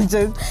literally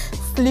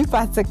just sleep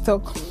at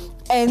TikTok.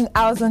 And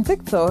I was on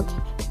TikTok,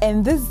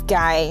 and this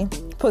guy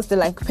posted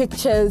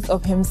pictures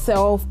of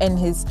himself and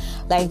his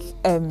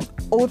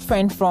old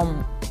friend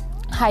from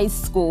high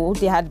school.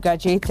 They had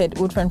graduated,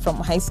 old friend from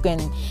high school,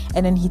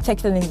 and then he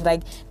texted and he's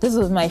like, this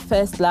was my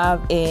first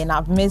love and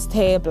I've missed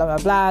her, blah blah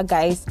blah.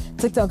 Guys,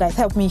 TikTok guys,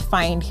 help me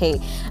find her.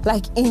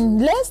 In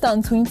less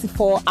than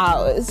 24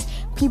 hours,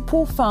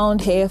 people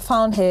found her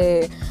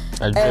address,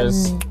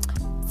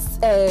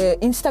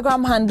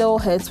 Instagram handle,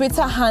 her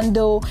Twitter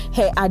handle,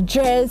 her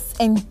address,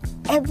 and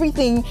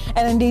everything, and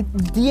then they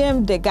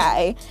DM'd the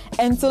guy.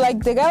 And so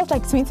like the guy was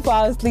like 24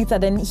 hours later,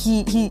 then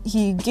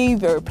he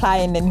gave a reply,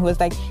 and then he was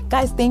like,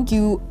 guys, thank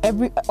you,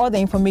 all the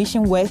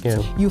information worked.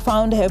 You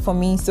found her for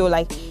me. So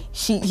like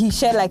he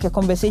shared like a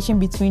conversation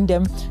between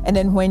them, and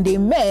then when they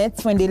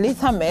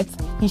later met,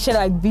 he shared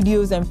like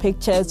videos and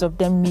pictures of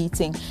them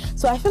meeting.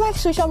 So I feel like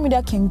social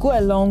media can go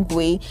a long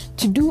way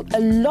to do a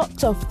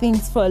lot of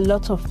things for a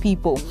lot of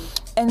people.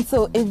 And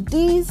so if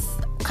these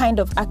kind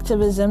of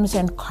activisms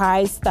and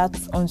cries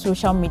starts on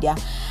social media,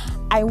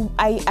 I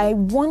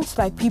want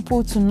like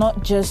people to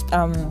not just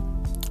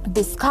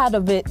discard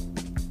of it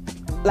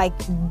like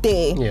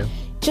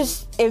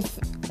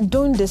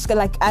don't discuss,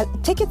 like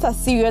take it as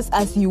serious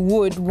as you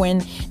would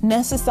when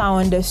nurses are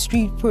on the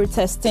street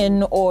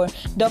protesting, or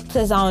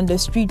doctors are on the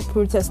street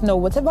protesting, or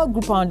whatever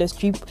group are on the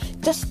street.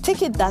 Just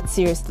take it that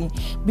seriously,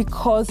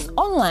 because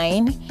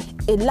online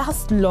it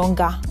lasts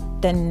longer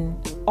than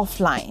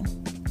offline,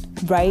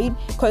 right?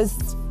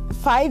 Because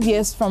 5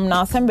 years from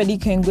now, somebody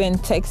can go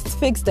and text,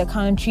 fix the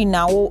country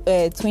now,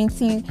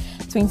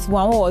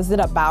 2021, what was it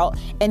about?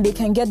 And they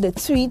can get the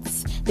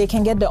tweets, they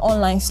can get the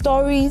online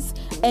stories,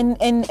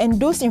 and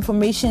those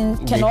information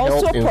can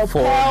also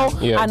propel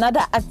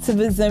another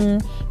activism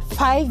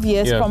 5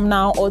 years from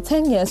now or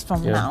 10 years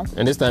from now.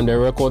 And this time the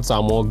records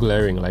are more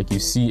glaring. Like you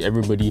see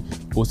everybody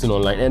posting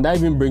online. And that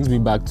even brings me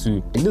back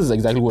to, this is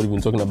exactly what we've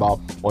been talking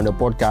about on the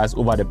podcast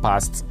over the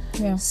past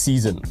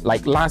season.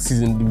 Like last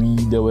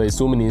season, there were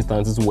so many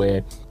instances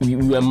where we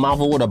were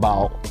marveled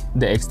about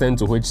the extent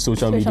to which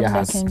social media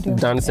has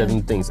done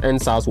certain things.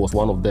 And SARS was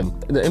one of them.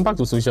 The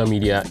impact of social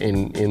media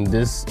in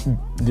this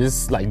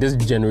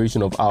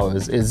generation of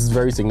ours is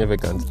very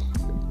significant.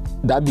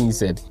 That being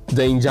said,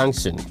 the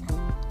injunction,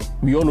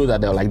 we all know that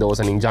there was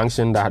an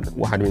injunction that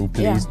had been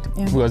placed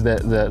because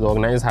the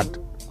organizers had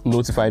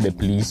notified the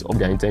police of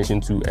their intention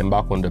to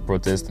embark on the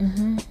protest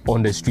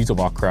on the streets of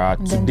Accra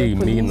today,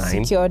 May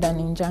 9. Secured an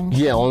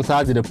injunction. Yeah, on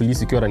Thursday the police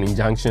secured an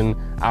injunction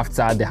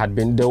after there had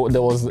been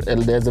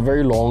there's a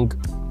very long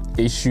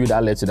issue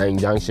that led to that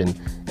injunction,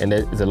 and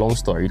it's a long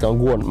story. You can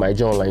go on my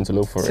journal online to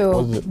look for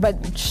it. But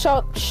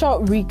short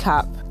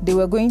recap, they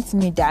were going to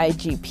meet the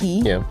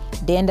IGP.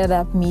 They ended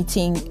up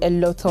meeting a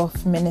lot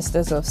of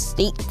ministers of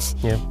state,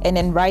 and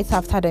then right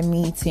after the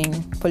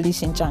meeting,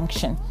 police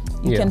injunction.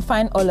 You can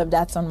find all of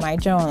that on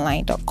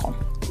myjournalonline.com.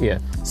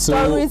 So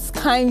stories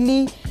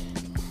kindly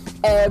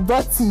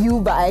brought to you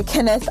by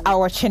Kenneth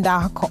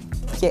Awachindako.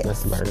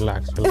 Yes. Let's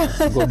relax. You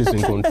got this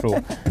in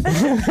control.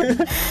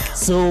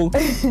 So,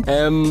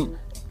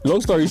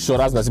 long story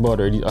short, as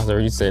Nasiba has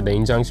already said, the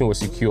injunction was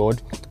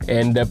secured,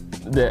 and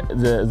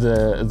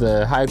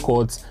the High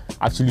Court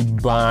actually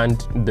banned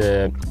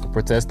the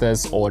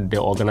protesters or the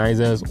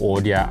organizers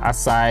or their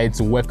aside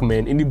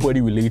workmen,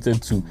 anybody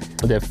related to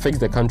the Fix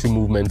the Country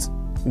movement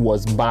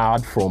was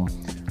barred from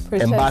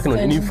embarking on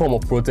any form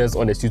of protest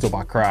on the streets of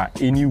Accra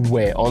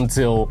anywhere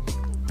until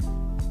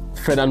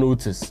further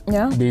notice,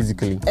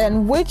 basically.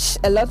 And which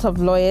a lot of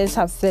lawyers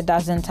have said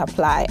doesn't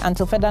apply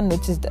until further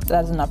notice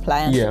doesn't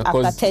apply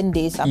until after 10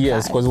 days apply.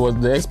 Yes, because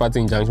the ex parte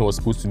injunction was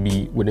supposed to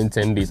be within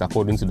 10 days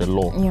according to the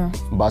law.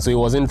 But so it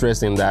was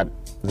interesting that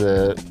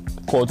the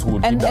court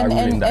would give that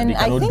ruling that they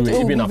cannot do it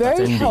even after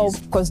 10 days.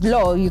 Because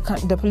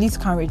the police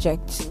can't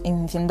reject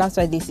anything. That's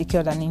why they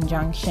secured an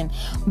injunction.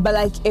 But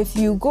like if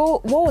you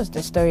go, what was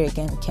the story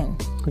again, Ken?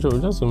 Sure,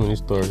 there's so many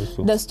stories.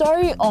 So. The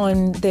story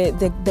on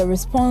the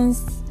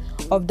response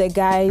of the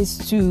guys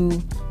to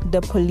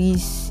the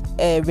police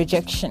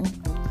rejection.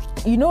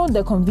 You know,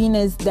 the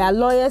conveners, there are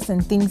lawyers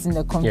and things in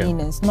the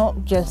conveners,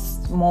 not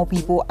just more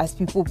people as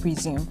people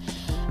presume.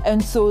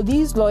 And so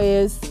these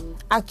lawyers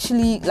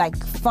actually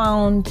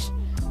found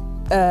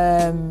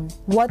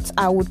what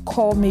I would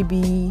call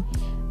maybe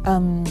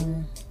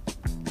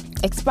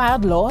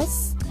expired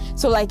laws.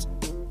 So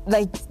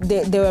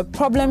there were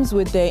problems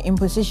with the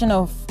imposition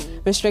of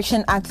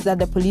restriction acts that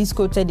the police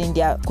quoted in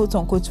their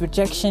quote-unquote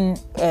rejection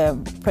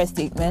press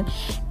statement.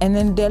 And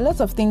then there are lots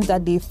of things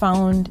that they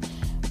found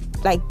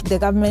the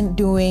government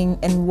doing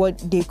and what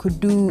they could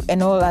do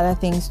and all other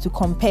things to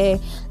compare,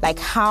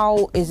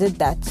 how is it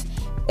that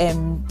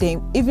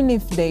even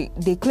if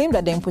they claim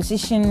that the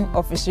imposition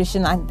of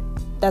restriction act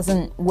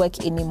doesn't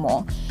work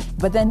anymore,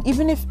 but then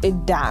even if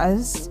it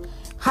does,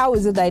 how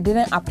is it that it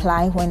didn't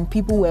apply when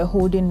people were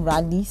holding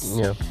rallies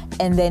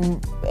and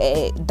then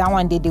that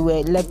one day they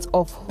were left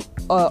off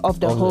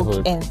the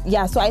hook? And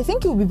so I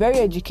think it would be very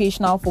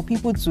educational for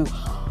people to,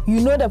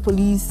 the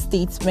police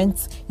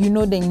statements,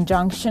 the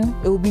injunction.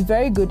 It would be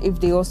very good if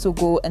they also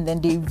go and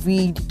then they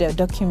read the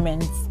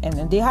documents, and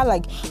then they have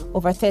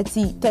over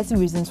 30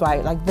 reasons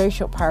why, very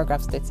short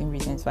paragraphs, 13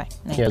 reasons why.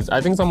 Yes, I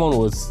think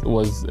someone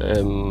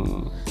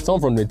someone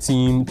from the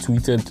team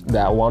tweeted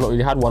that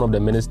they had one of the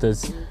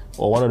ministers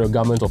or one of the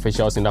government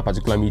officials in that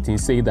particular meeting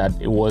say that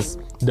it was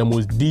the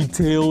most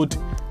detailed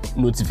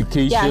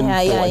notification for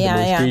a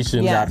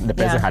demonstration that the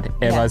person had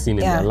ever seen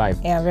in their life.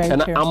 Very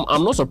and true.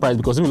 I'm not surprised,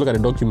 because if you look at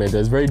the document,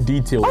 it's very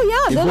detailed.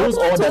 It goes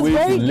all the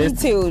way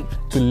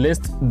to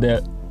list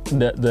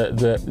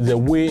the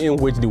way in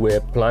which they were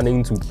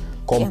planning to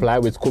comply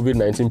with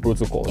COVID-19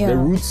 protocols. Yeah.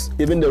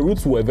 The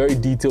routes were very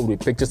detailed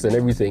with pictures and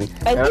everything.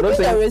 And even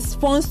the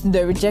response to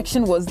the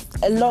rejection was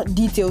a lot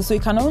detailed, so you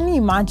can only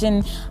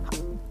imagine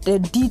the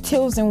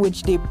details in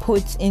which they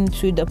put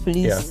into the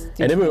police.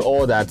 Yeah. And even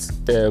all that,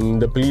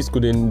 the police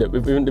couldn't,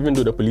 even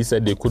though the police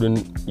said they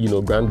couldn't,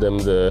 grant them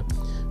the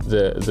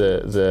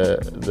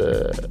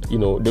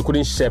they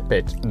couldn't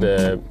shepherd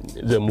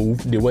the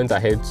move. They went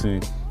ahead to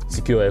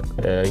secure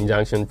an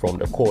injunction from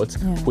the court,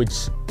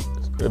 which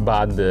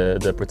barred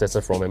the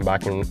protesters from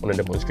embarking on a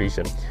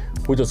demonstration,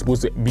 which was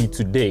supposed to be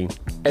today.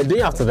 A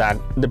day after that,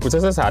 the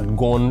protesters had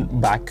gone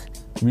back,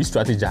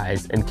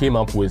 re-strategized, and came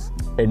up with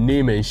a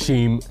name and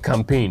shame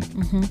campaign.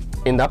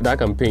 In that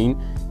campaign,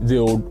 they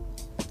would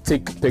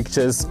take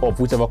pictures of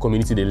whichever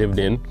community they lived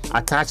in,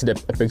 attach a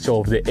picture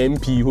of the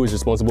MP who is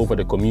responsible for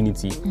the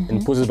community,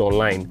 and post it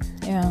online.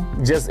 Yeah.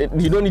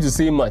 You don't need to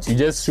say much. You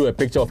just show a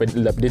picture of a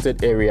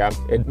dilapidated area,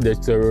 the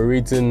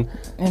deteriorating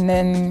and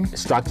then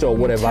structure or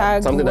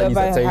whatever, something that needs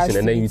attention,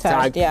 and then you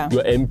tag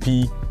your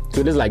MP.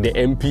 So this is like the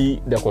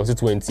MP, the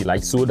constituency,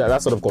 like so that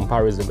sort of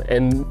comparison.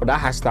 And that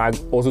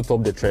hashtag also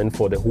topped the trend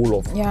for the whole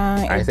of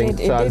I think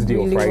Thursday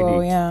or Friday.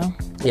 Well,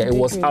 it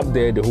was up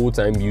there the whole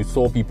time. You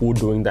saw people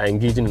doing that,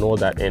 engaging in all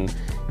that, and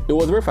it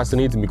was very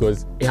fascinating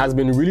because it has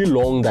been really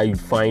long that you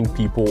find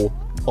people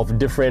of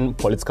different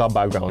political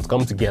backgrounds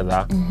come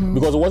together,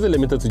 because it wasn't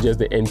limited to just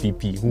the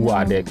NPP who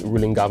are the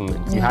ruling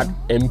government. You had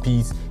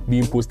MPs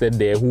being posted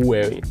there who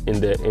were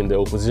in the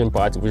opposition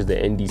party, which is the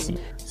NDC.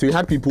 So you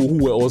had people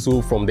who were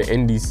also from the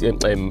NDC.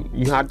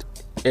 You had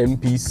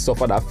MPs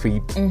suffered that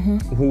fate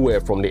who were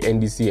from the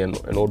NDC and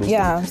all those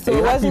things. So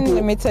it wasn't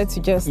limited to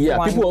just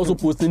one people also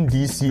posting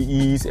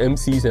DCEs,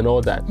 MCs and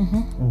all that.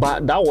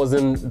 But that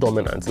wasn't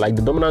dominant. Like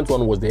the dominant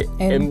one was the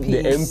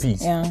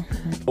MPs. Yeah.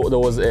 There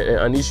was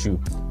an issue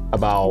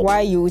about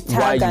why you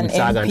tag an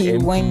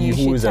MP when you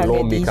who is a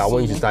lawmaker,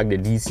 when you should tag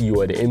tag the DC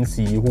or the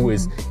MC who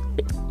is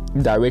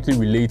directly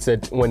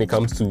related when it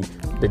comes to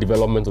the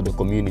development of the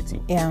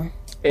community. Yeah.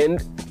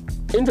 And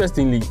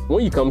interestingly,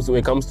 when it comes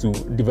to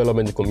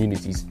development in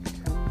communities,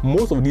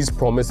 most of these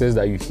promises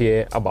that you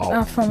hear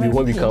about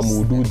when we come,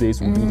 we'll do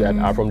this, we'll do that,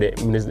 are from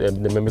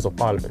the members of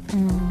parliament.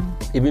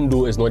 Even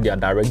though it's not their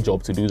direct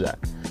job to do that.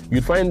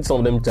 You'd find some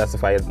of them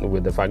justified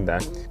with the fact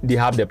that they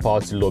have the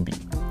power to lobby,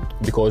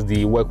 because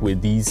they work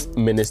with these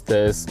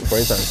ministers. For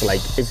instance,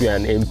 like if you're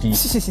an MP,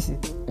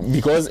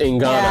 because in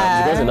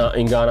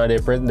Ghana,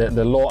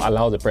 the law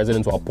allows the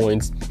president to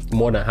appoint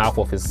more than half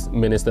of his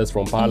ministers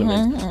from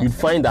parliament. You'd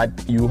find that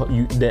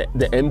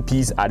the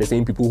MPs are the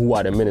same people who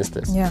are the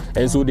ministers,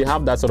 and so they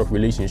have that sort of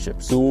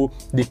relationship. So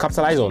they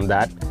capitalize on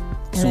that.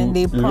 And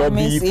they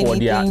lobby for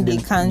their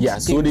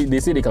so they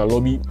say they can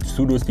lobby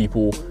to those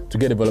people to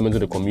get development to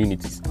the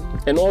communities.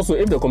 And also,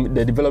 if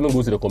the development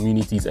goes to the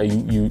communities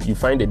and you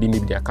find that maybe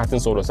they're cutting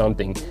sort or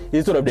something,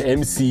 instead of the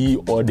MC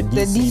or the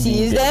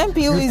DC, the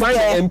MP who is find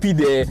there. the MP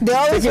there, they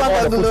always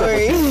want the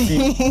glory,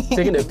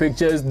 taking the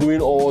pictures,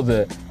 doing all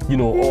the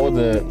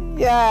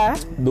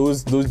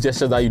those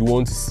gestures that you'd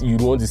want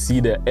to see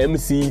the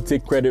MC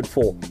take credit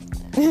for.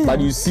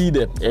 But you see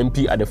the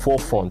MP at the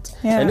forefront,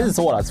 and this is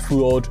what has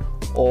fueled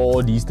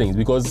all these things,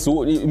 because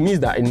so it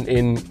means that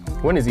in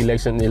when it's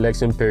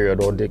election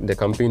period or the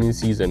campaigning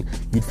season,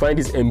 you'd find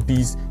these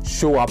MPs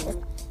show up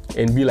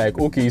and be like,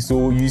 okay,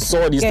 so you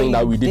saw this thing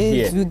that we did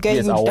here.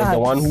 Yes, I was the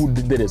one who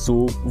did it.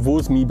 So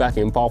vote me back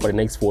in power for the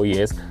next 4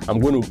 years. I'm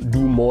going to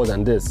do more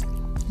than this.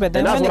 But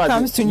then when it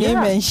comes to name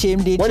and shame,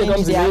 they change their story. When it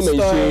comes to name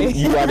and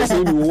shame, you are the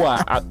same people who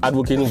are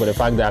advocating for the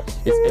fact that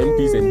it's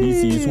MPs and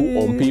DCs who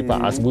on paper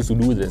are supposed to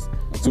do this.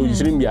 So you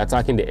shouldn't be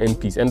attacking the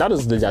MPs. And that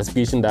is the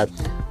justification that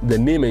the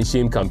name and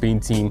shame campaign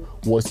team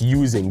was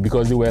using,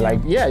 because they were like,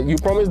 you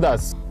promised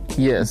us.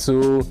 Yeah,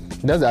 so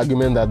that's the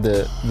argument that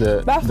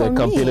the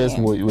campaigners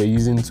were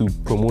using to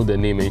promote the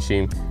name and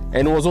shame.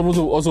 And it was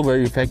also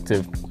very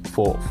effective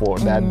for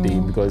that day,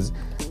 because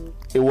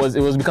it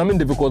was becoming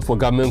difficult for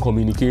government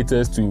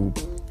communicators to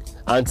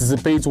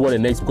anticipate what the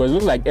next, because it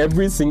looked like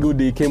every single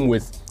day came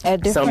with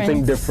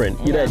something different,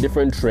 either a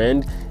different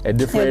trend, a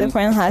different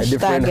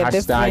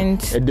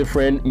hashtag, a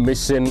different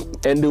mission,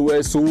 and they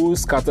were so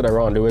scattered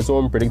around, they were so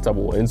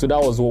unpredictable. And so that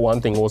was one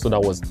thing also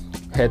that was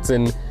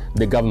hurting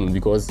the government,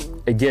 because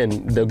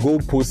again, the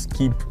goalposts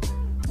keep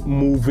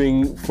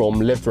moving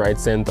from left, right,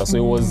 center, so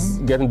it was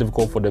getting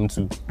difficult for them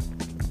to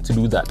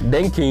do that.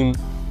 Then came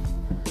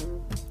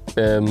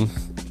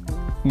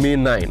May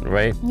 9,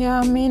 right?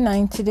 Yeah, May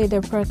 9, today,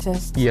 the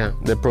protest. Yeah,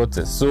 the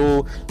protest.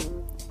 So,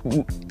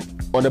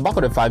 on the back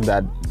of the fact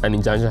that an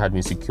injunction had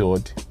been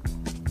secured.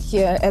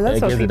 Yeah, a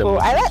lot of people.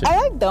 I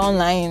like the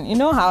online. You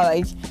know how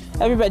like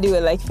everybody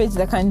will like face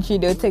the country,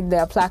 they'll take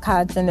their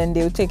placards and then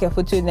they'll take a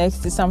photo next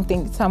to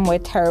something somewhere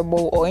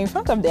terrible or in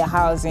front of their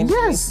house.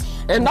 Yes,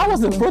 and that was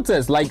the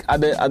protest. Like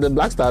at the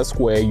Black Star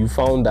Square, you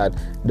found that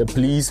the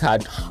police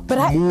had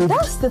moved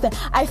that's the thing.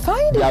 I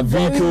find their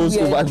vehicles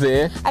over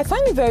there. I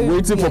find it very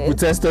waiting weird for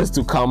protesters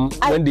to come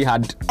when they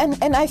had and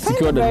I find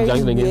secured the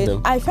injunction against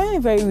them. I find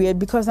it very weird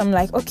because I'm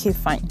like, okay,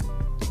 fine.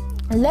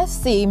 Let's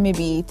say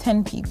maybe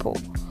 10 people.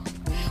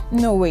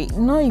 No, wait,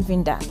 not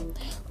even that.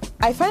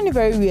 I find it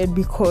very weird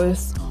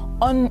because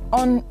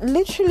on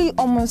literally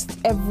almost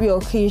every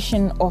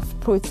occasion of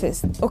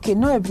protest, okay,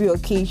 not every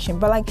occasion,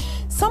 but like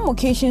some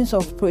occasions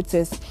of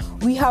protest,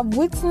 we have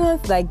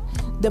witnessed like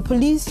the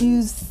police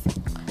use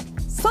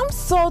some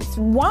sort,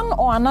 one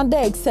or another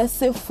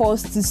excessive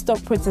force to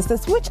stop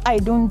protesters, which I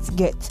don't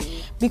get,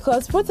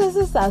 because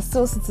protesters are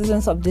still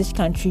citizens of this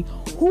country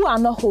who are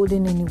not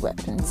holding any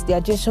weapons. They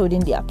are just holding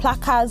their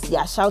placards, they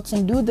are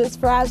shouting, do this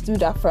for us, do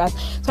that for us.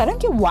 So I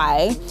don't get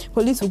why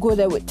police will go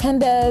there with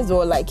tenders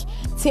or like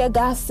tear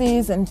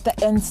gases and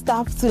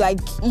stuff to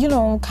like, you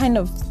know, kind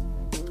of.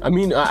 I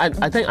mean, I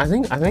think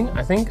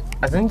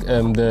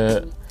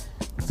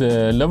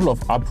the level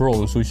of uproar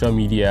on social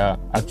media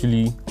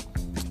actually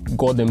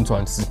got them to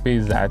anticipate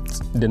that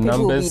the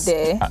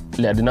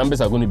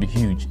numbers are going to be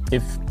huge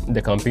if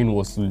the campaign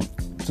was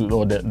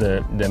or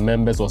the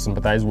members or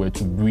sympathizers were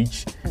to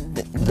breach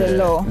the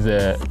law,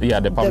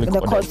 the public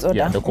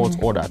order, the court's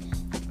order.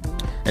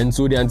 And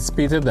so they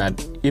anticipated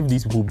that if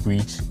these people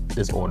breach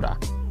this order,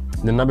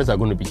 the numbers are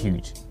going to be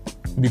huge.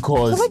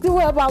 Because so like there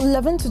were about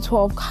 11 to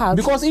 12 cars.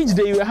 Because each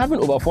day you were having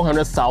over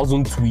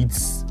 400,000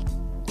 tweets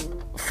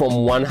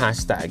from one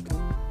hashtag.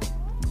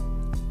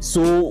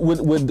 So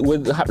with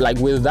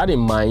that in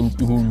mind,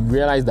 you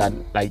realize that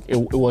like it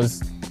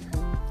was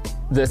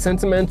the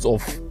sentiments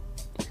of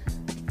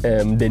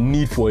the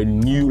need for a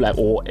new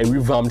or a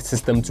revamped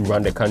system to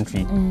run the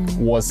country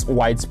was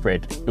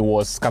widespread. It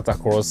was scattered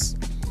across,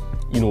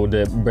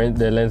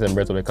 the length and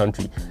breadth of the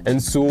country,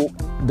 and so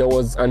there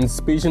was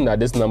anticipation that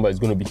this number is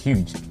going to be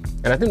huge.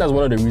 And I think that's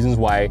one of the reasons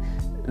why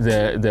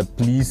the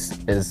police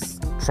is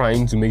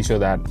trying to make sure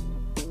that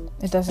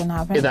it doesn't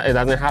happen. It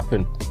doesn't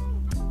happen.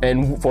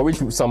 And for which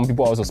some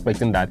people are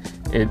suspecting that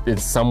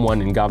it's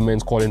someone in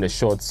government calling the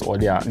shots, or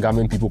there are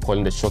government people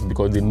calling the shots,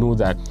 because they know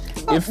that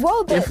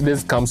if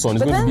this comes on,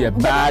 it's going to be a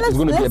bad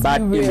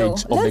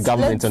image of the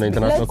government and the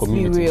international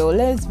community.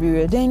 Let's be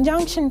real. The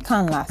injunction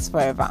can't last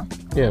forever.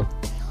 Yeah.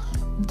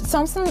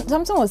 Samson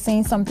was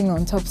saying something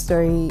on Top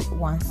Story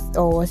once,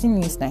 or was in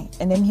Newsnight,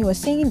 and then he was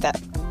saying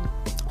that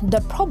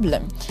the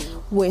problem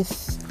with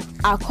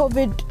our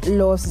COVID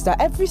laws is that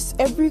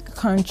every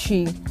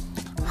country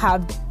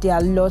have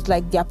their laws,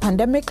 like their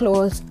pandemic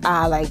laws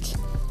are like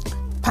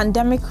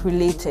pandemic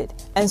related,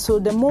 and so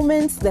the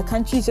moment the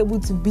country is able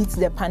to beat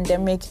the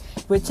pandemic,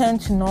 return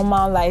to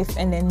normal life,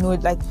 and then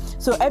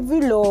so every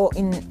law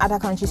in other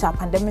countries are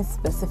pandemic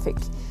specific,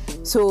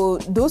 so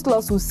those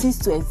laws will cease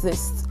to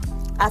exist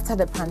after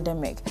the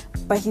pandemic.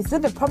 But he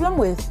said the problem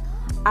with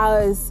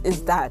ours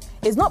is that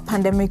it's not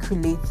pandemic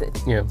related.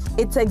 Yeah,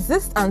 it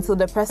exists until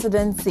the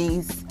president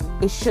says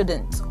it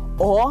shouldn't,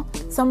 or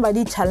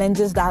somebody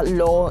challenges that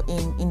law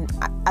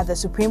at the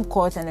Supreme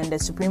Court, and then the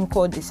Supreme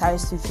Court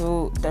decides to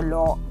throw the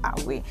law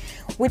away.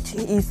 Which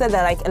he said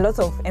that like a lot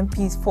of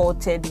MPs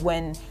faulted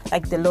when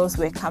like the laws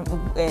were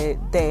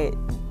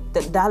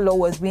that law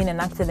was being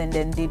enacted, and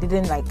then they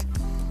didn't like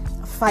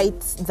fight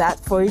that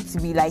for it to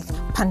be like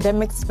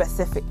pandemic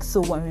specific.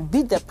 So when we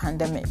beat the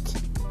pandemic,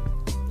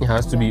 it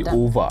has to be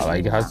over.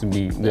 Like there has to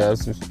be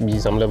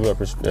some level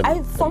of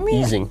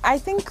easing. I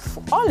think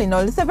all in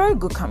all, it's a very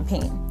good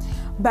campaign.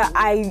 But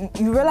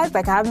you realize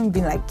like I haven't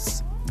been like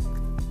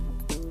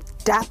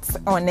that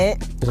on it.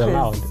 It's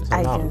allowed.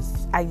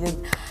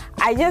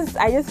 I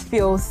just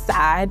feel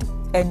sad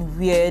and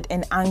weird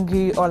and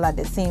angry all at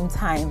the same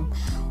time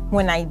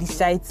when I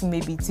decide to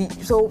maybe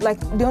so like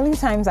the only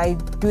times I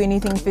do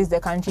anything face the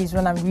country is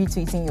when I'm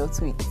retweeting your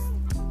tweets.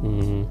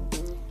 Mm-hmm.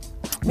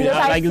 Because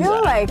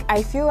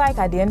I feel like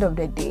at the end of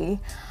the day,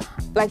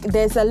 like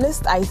there's a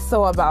list I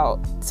saw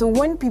about. So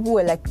when people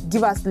were like,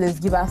 give us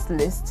list,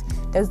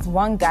 there's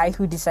one guy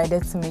who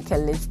decided to make a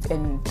list,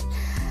 and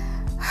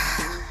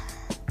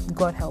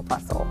God help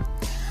us all.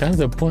 That's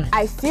the point.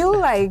 I feel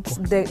like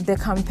the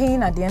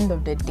campaign at the end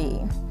of the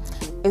day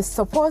is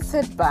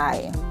supported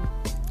by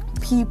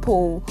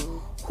people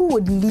who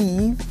would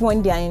leave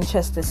when their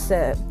interest is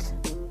served.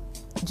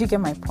 Do you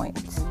get my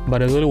point? But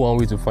there's only one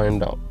way to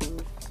find out.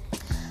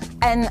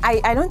 And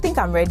I don't think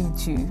I'm ready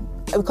to,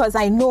 because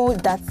I know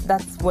that's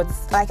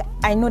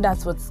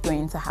what's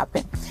going to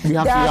happen. We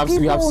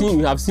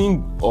have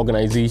seen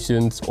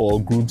organizations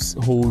or groups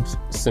hold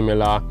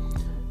similar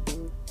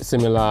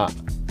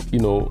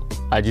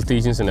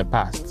agitations in the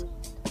past.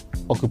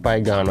 Occupy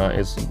Ghana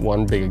is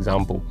one big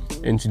example.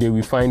 And today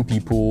we find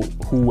people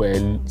who were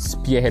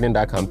spearheading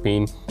that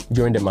campaign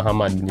during the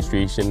Mahama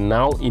administration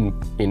now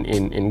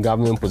in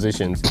government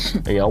positions.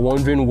 And you're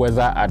wondering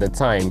whether at the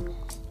time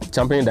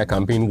championing that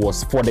campaign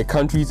was for the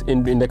country's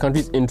in the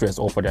country's interest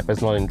or for their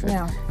personal interest.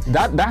 Yeah.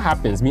 That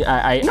happens.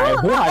 I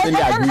wholeheartedly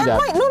agree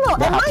that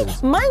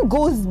happens.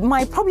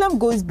 My problem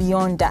goes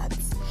beyond that.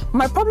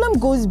 My problem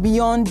goes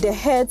beyond the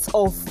heads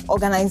of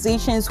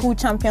organizations who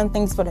champion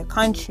things for the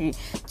country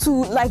to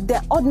like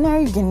the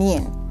ordinary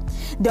Ghanaian.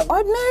 The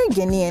ordinary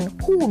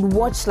Ghanaian who would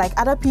watch like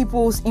other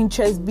people's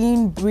interests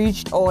being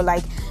breached or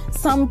like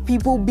some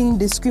people being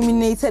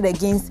discriminated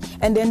against,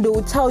 and then they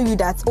will tell you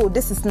that, oh,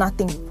 this is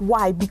nothing.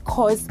 Why?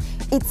 Because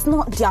it's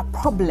not their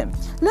problem.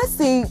 Let's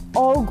say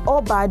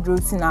all bad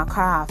roads in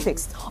Accra are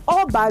fixed,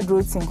 all bad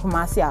roads in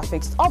Kumasi are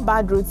fixed, all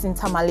bad roads in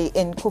Tamale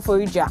and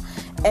Koforidua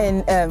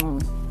and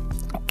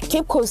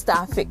Cape Coast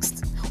are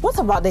fixed. What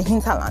about the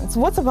hinterlands?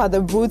 What about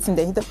the roads in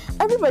the hinterlands?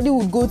 Everybody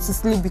would go to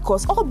sleep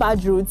because all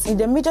bad roads in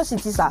the major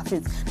cities are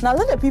fixed. Now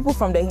let the people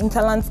from the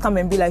hinterlands come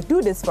and be like,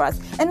 do this for us.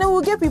 And then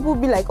we'll get people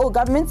be like, oh,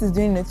 government is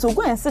doing it, so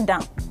go and sit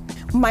down.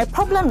 My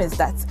problem is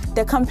that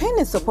the campaign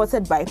is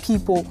supported by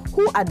people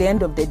who, at the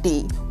end of the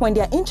day, when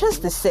their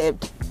interest is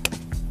served,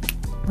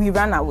 we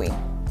run away.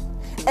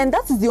 And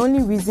that is the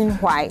only reason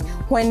why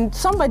when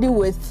somebody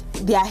with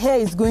their hair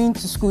is going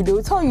to school, they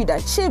will tell you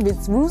that shave it,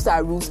 rules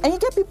are rules, and you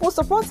get people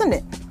supporting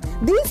it.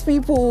 These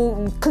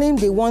people claim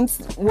they want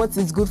what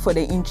is good for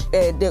they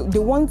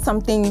want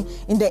something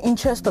in the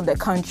interest of the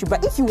country.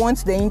 But if you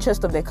want the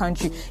interest of the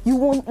country, you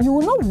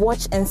will not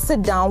watch and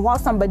sit down while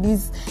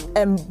somebody's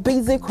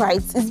basic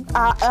rights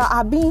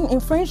are being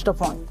infringed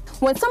upon.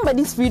 When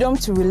somebody's freedom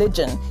to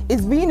religion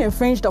is being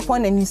infringed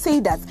upon, and you say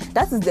that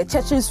is the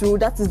church's rule,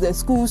 that is the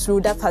school's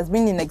rule that has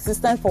been in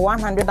existence for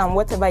 100 and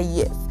whatever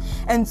years,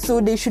 and so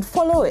they should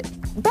follow it.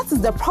 That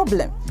is the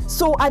problem.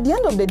 So at the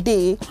end of the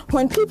day,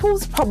 when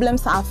people's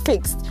problems are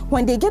fixed,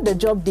 when they get the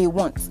job they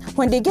want,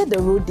 when they get the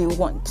road they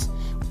want,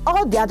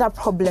 all the other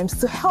problems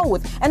to hell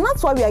with. And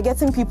that's why we are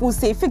getting people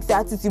say fix their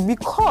attitude,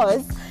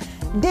 because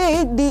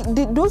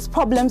those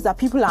problems that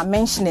people are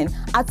mentioning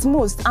at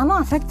most are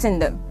not affecting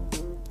them.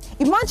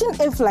 Imagine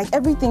if like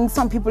everything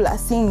some people are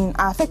saying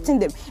are affecting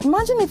them.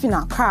 Imagine if in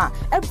Accra,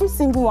 every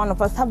single one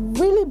of us have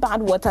really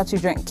bad water to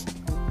drink.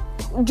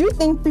 Do you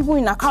think people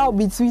in Accra will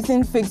be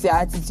tweeting fix their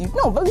attitude?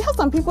 No, but we have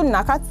some people in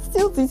Accra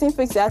still tweeting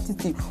fix their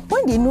attitude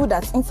when they know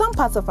that in some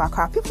parts of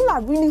Accra, people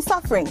are really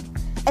suffering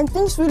and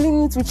things really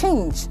need to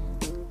change.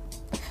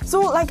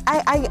 So like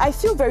I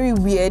feel very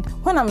weird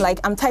when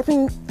I'm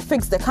typing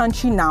fix the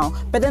country now,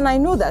 but then I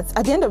know that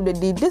at the end of the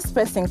day, this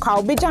person,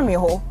 Carl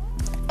Benjamin,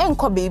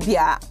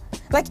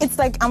 like it's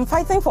like I'm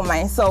fighting for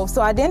myself.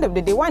 So at the end of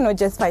the day, why not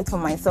just fight for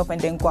myself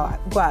and then go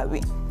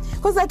away?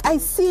 Because like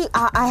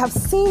I have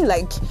seen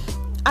like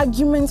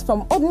arguments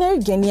from ordinary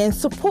Ghanaians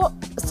support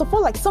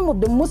like some of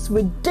the most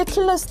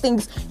ridiculous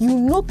things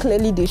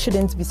clearly they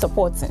shouldn't be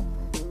supporting.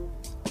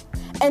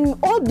 And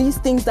all these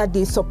things that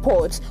they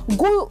support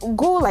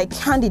go like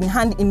hand in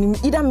hand in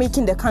either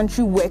making the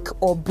country work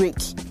or break.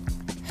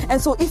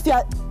 And so if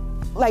you're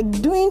like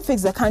doing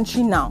fix the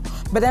country now,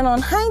 but then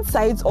on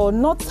hindsight or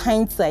not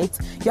hindsight,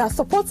 you are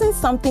supporting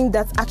something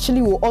that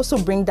actually will also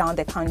bring down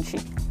the country.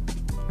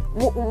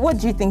 What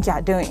do you think you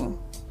are doing?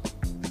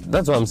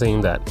 That's why I'm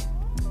saying that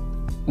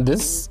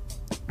this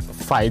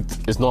fight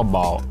is not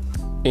about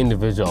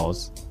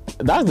individuals.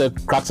 That's the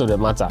crux of the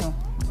matter.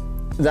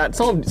 That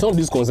some of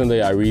these concerns that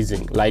you are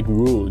raising, like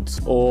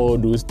roads, all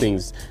those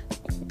things,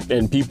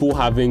 and people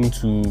having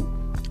to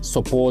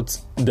support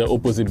the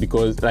opposite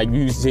because, like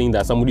you saying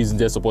that somebody is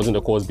just supporting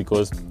the cause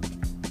because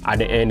at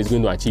the end it's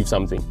going to achieve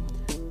something.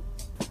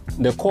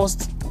 The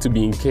cost to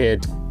be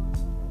incurred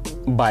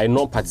by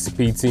not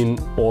participating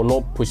or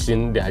not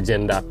pushing the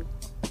agenda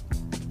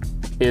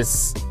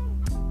is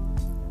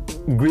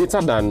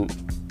greater than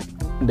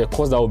the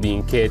cost that will be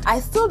incurred. I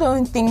still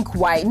don't think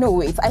why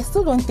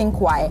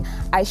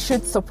I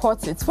should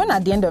support it when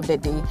at the end of the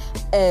day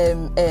a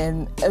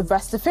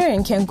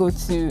Rastafarian can go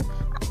to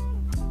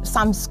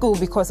some school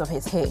because of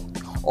his hair,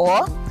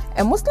 or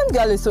a Muslim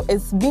girl is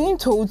being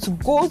told to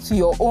go to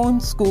your own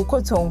school,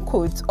 quote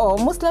unquote, or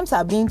Muslims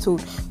are being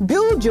told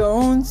build your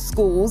own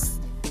schools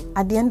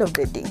at the end of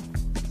the day.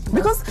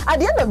 Because at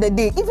the end of the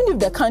day, even if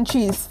the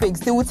country is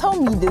fixed, they will tell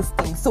me this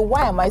thing. So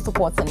why am I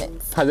supporting it?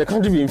 Has the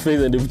country been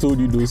fixed and they've told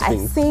you those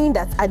things? I'm saying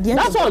that at the end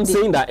of the day. That's what I'm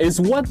saying. That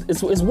it's what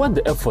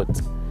the effort.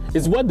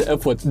 It's what the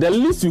effort. The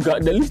least you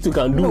can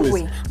do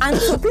is. And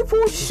so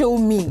people show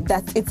me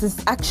that it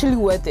is actually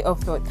worth the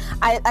effort.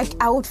 I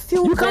would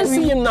feel. You can't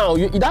see it now.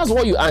 That's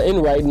what you are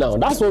in right now.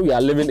 That's what we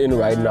are living in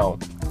right now.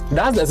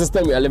 That's the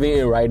system we are living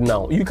in right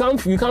now. You can't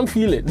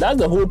feel it. That's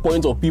the whole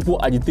point of people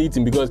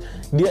agitating, because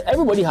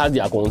everybody has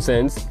their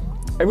concerns,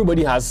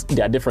 everybody has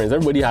their difference,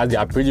 everybody has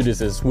their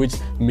prejudices, which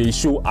may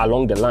show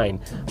along the line.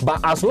 But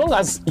as long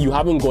as you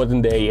haven't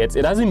gotten there yet,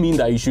 it doesn't mean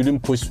that you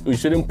shouldn't push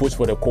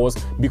for the cause,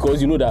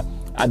 because you know that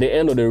at the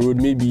end of the road,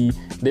 maybe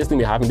this thing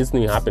may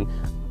happen.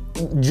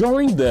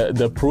 During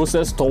the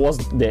process towards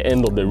the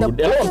end of the road,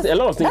 a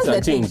lot of things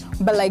can change.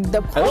 But like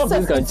the process, a lot of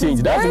things can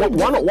change. That's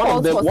one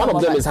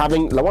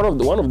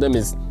of them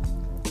is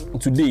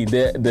today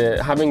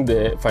they're having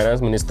the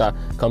finance minister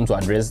come to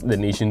address the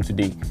nation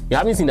today. You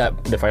haven't seen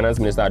that the finance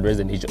minister address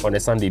the nation on a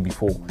Sunday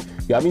before.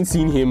 You haven't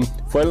seen him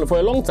for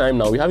a long time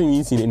now. We haven't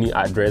even seen any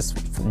address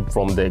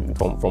from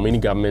any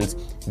government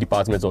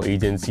department or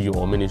agency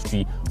or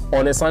ministry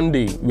on a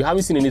Sunday. We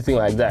haven't seen anything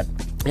like that.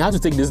 You have to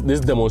take this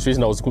demonstration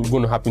that was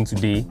going to happen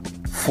today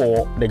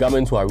for the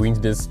government to arrange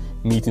this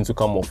meeting to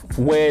come off,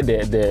 where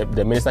the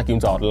minister came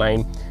to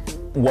outline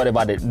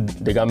whatever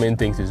the government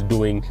thinks is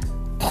doing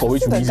for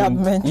which The reason,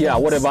 government yeah,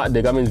 is. whatever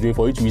the government is doing,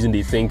 for which reason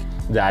they think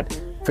that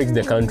Fix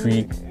the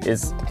Country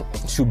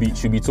should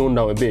be toned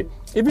down a bit.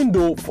 Even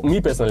though, for me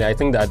personally, I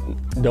think that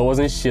there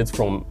wasn't shit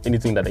from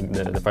anything that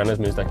the finance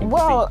minister came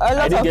Well, to say. a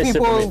lot of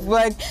people, it.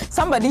 like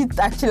somebody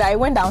actually, I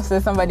went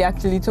downstairs, somebody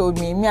actually told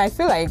me, I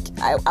feel like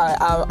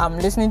I'm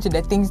listening to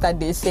the things that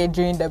they said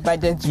during the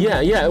budget.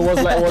 Yeah, it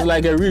was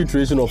like a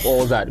reiteration of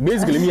all that.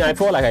 Basically, I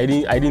felt like I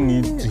didn't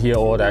need to hear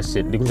all that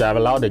shit because I've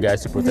allowed the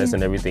guys to protest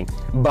and everything.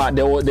 But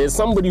there's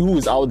somebody who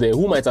is out there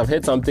who might have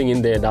heard something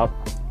in there that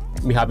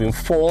may have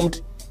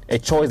informed a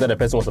choice that the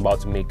person was about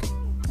to make.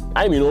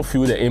 I may not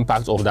feel the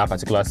impact of that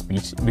particular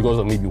speech because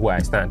of maybe where I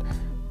stand,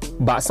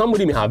 but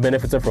somebody may have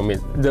benefited from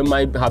it. There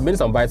might have been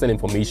some vital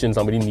information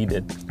somebody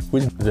needed,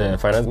 which the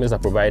finance minister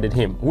provided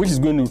him, which is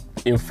going to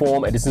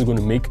inform a decision he's going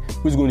to make,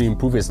 which is going to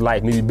improve his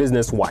life, maybe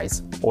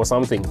business-wise or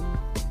something.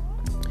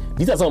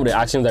 These are some of the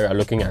actions that we are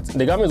looking at.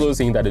 The government is also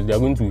saying that they are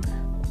going to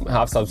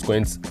have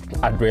subsequent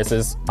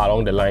addresses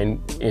along the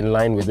line, in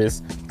line with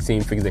this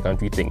same Fix the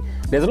Country thing.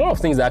 There's a lot of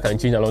things that can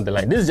change along the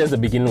line. This is just the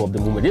beginning of the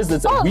movement. This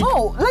is a week.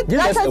 No, like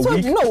I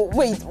told you, no,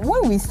 wait.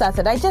 When we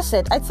started, I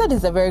said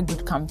it's a very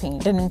good campaign,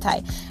 didn't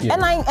I? Yeah.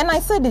 And I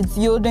said it's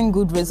yielding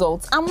good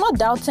results. I'm not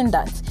doubting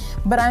that,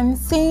 but I'm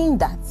saying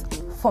that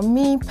for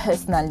me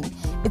personally,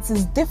 it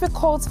is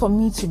difficult for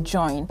me to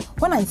join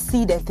when I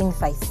see the things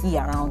I see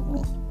around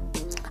me.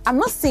 I'm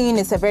not saying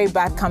it's a very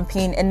bad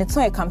campaign and it's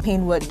not a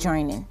campaign worth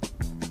joining.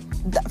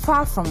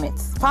 Far from it.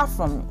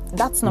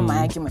 That's not my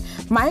argument.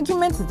 My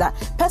argument is that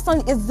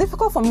personally it's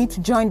difficult for me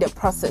to join the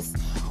process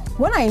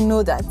when I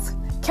know that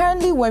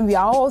currently when we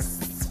are all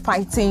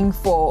fighting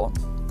for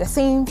the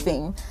same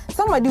thing,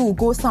 somebody will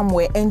go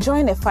somewhere and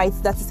join a fight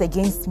that is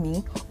against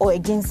me or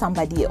against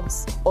somebody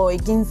else or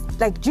against,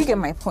 like, do you get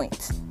my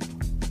point?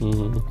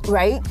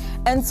 Right?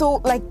 And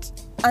so That's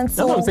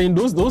what I'm saying.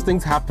 Those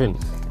things happen.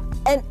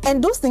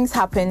 And those things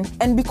happen,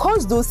 and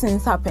because those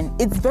things happen,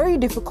 it's very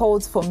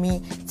difficult for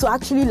me to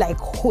actually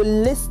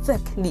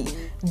holistically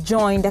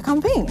join the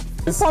campaign.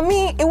 For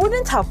me, it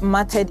wouldn't have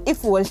mattered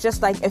if it was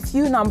just a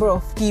few number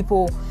of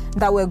people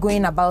that were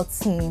going about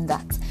saying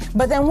that.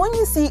 But then when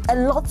you see a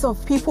lot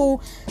of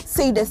people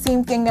say the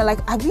same thing, they're like,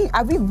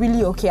 are we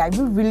really okay? Are we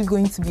really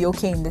going to be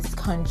okay in this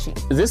country?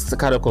 This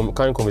kind of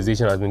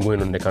conversation has been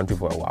going on in the country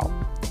for a while.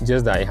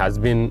 Just that it has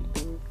been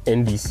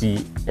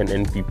NDC and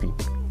NPP.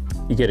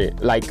 You get it?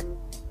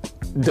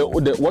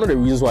 One of the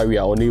reasons why we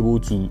are unable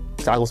to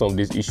tackle some of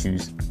these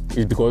issues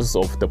is because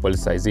of the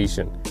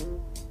politicization.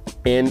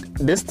 And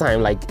this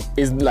time,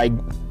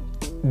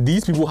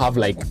 these people have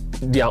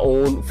their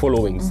own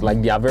followings,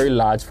 they are very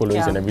large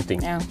followings and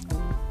everything. Yeah.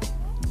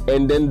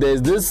 And then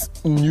there's this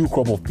new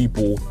crop of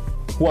people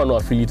who are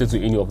not affiliated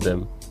to any of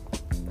them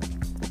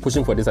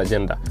pushing for this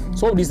agenda.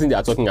 Some of these things they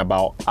are talking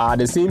about are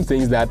the same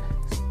things that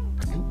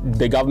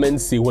the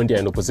government say when they are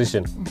in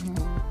opposition.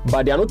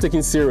 But they are not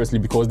taken seriously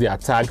because they are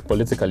tagged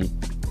politically.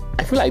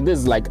 I feel like this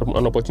is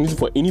an opportunity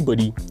for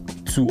anybody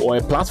or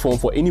a platform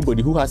for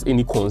anybody who has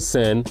any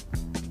concern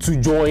to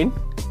join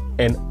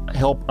and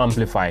help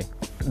amplify.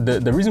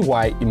 The reason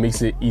why it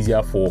makes it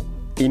easier for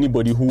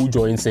anybody who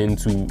joins in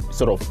to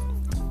sort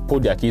of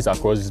put their case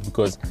across is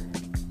because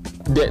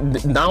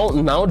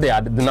now they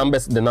are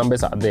the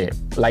numbers are there.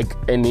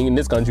 And in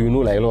this country, a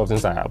lot of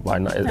things are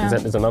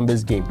it's a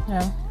numbers game.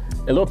 Yeah.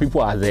 A lot of people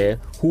are there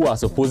who are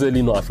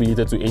supposedly not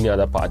affiliated to any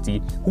other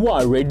party, who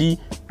are ready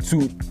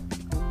to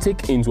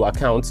take into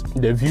account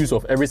the views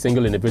of every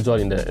single individual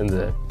in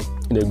the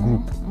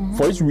group.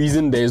 For which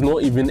reason, there is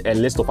not even a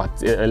list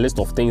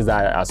of things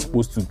that are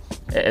supposed to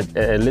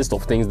a list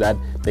of things that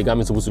the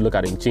government is supposed to look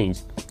at and change.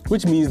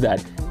 Which means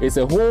that it's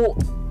a whole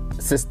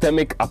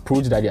systemic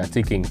approach that they are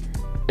taking.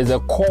 It's a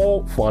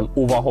call for an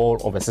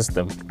overhaul of a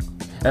system.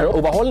 And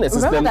overhauling a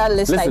system.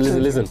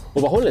 Listen.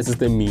 Overhauling a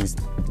system means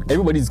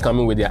everybody is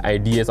coming with their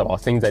ideas about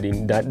things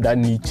that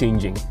need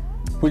changing,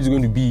 which is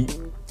going to be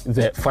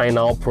the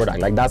final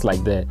product. That's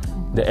the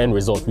end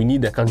result. We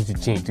need the country to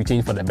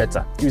change for the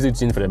better. If you say to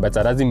change for the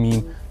better, doesn't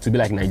mean to be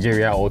like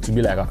Nigeria or to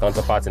be like our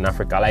counterparts in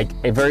Africa,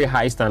 a very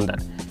high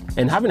standard.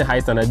 And having a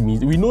high standard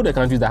means we know the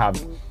countries that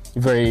have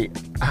very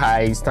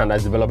high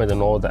standards development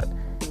and all that.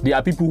 There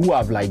are people who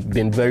have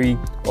been very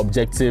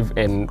objective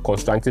and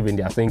constructive in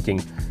their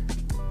thinking.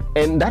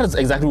 And that is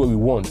exactly what we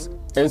want.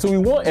 And so we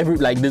want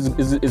this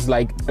is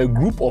a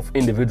group of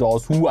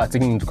individuals who are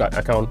taking into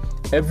account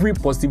every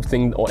positive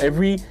thing or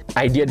every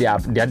idea they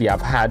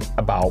have had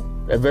about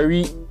a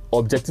very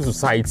objective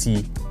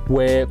society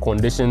where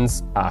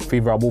conditions are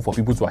favorable for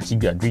people to achieve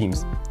their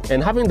dreams.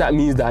 And having that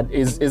means that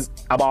is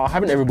about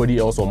having everybody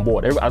else on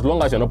board. As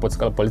long as you're not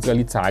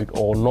politically tagged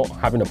or not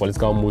having a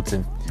political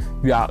motive,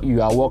 you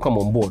are welcome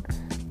on board.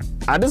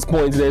 At this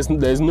point, there's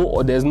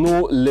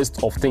no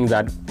list of things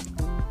that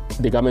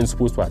the government is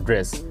supposed to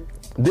address.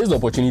 There's the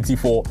opportunity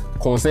for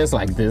concerns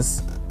like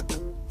this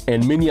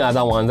and many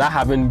other ones that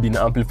haven't been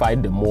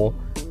amplified the more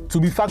to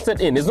be factored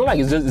in. It's not like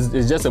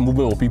it's just a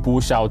movement of people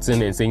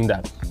shouting and saying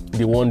that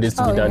they want this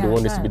to be done, they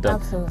want this to be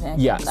done. Absolutely.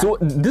 Yeah, so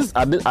this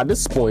at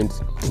this point,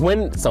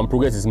 when some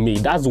progress is made,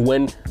 that's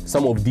when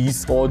some of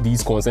all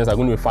these concerns are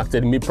going to be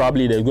factored. Maybe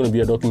probably there's going to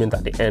be a document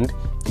at the end,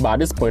 but at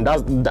this point,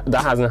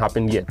 that hasn't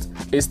happened yet.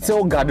 It's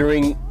still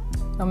gathering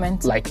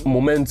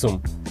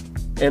momentum.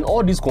 And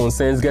all these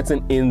concerns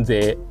getting in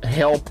there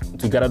help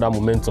to gather that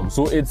momentum.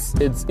 So it's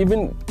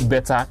even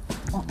better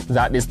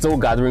that it's still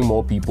gathering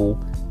more people.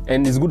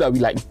 And it's good that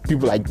we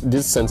people like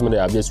this sentiment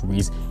that I've just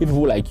raised. If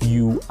people like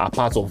you are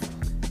part of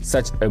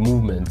such a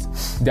movement,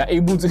 they're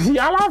able to.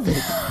 You're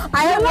laughing.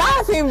 I am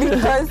laughing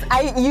because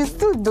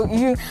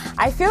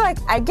I feel like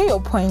I get your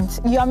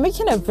point. You are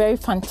making a very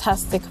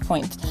fantastic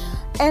point,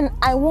 and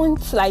I won't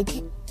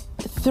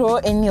throw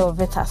any of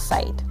it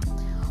aside,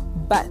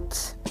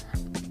 but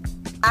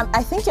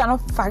I think you're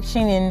not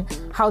factoring in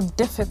how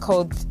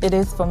difficult it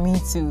is for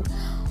me to.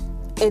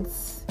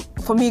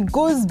 For me, it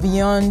goes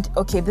beyond,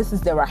 okay, this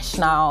is the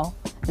rationale,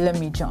 let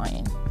me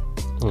join.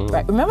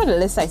 Right? Remember the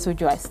list I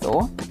told you I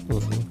saw?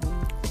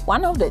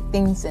 One of the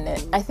things in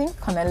it, I think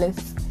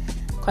Cornelis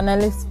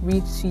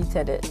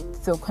retweeted it.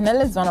 So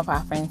Cornelis is one of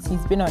our friends.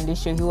 He's been on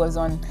this show. He was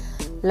on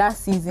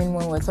last season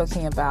when we were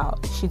talking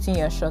about shooting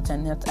your shot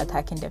and not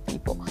attacking the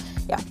people.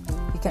 Yeah,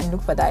 you can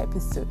look for that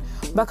episode.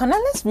 But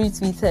Cornelis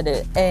retweeted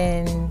it,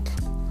 and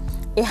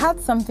it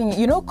had something.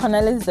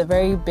 Cornelis is a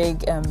very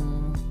big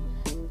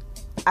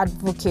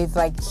advocate,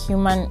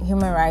 human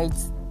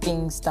rights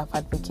stuff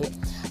advocate.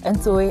 And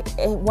so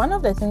one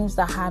of the things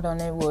that had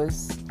on it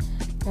was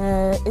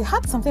it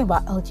had something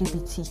about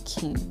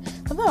LGBTQ,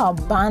 something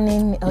about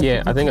banning LGBTQ.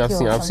 Yeah, I think I've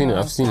seen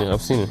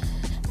it.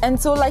 And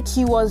so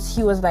he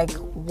was like,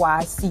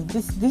 wow, see,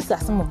 these are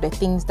some of the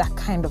things that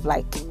kind of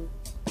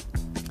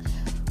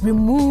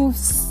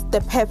removes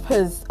the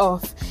purpose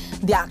of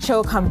the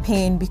actual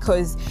campaign,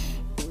 because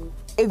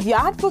if you're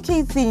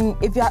advocating,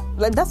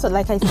 that's what,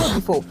 I said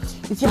before,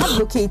 if you're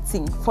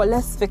advocating for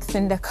less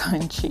fixing the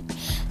country,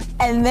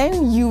 and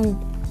then you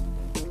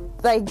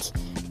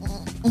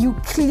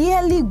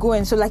clearly go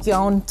and so you're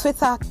on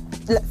Twitter,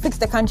 fix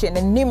the country, and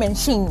then name and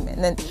shame,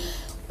 and then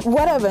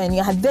whatever, and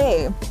you're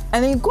there,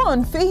 and then you go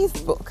on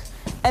Facebook,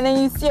 and then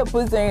you see a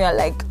post and you're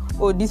like,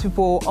 oh, these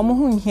people,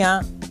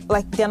 here,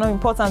 they're not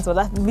important, so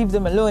leave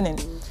them alone, and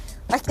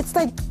it's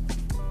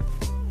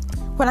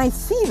when I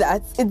see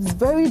that, it's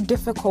very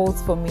difficult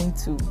for me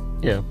to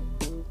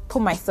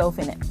put myself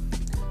in it.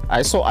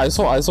 I saw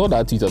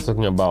that tweet you're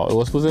talking about. It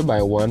was posted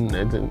by one.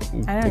 I didn't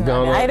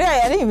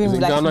even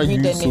Ghana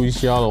Youth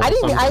Social.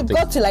 I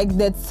got to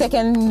the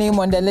second name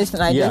on the list,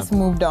 and I just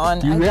moved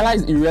on. You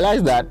realize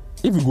that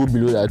if you go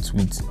below that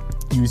tweet,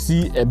 you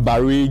see a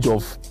barrage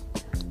of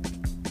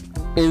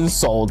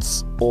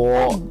insults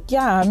or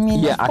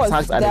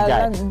attacks at the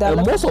guy.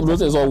 And most of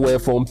those insults were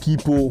from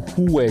people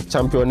who were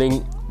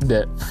championing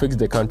the Fix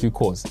the Country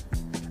cause.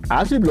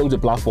 I actually belong to a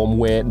platform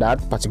where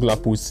that particular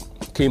post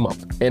came up,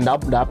 and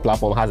that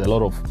platform has a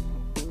lot of.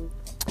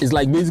 It's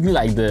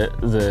basically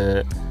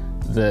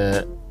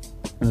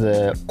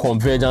the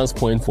convergence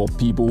point for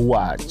people who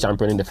are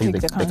championing the Fix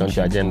the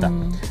Country agenda.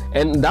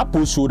 And that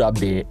post showed up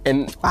there,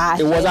 and it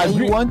was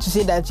agreed. You want to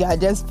say that you are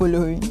just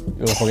following?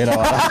 Forget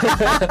about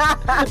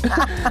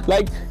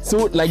that.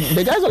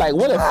 The guys were like,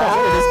 "What the fuck?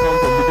 Where did this come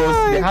from?"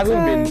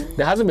 Because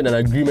there hasn't been an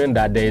agreement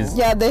that there's.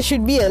 Yeah, there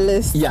should be a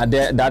list. Yeah,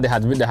 there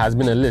has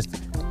been a list.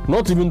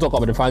 Not to even talk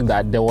about the fact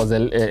that there was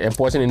a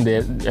portion in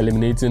there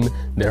eliminating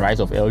the rights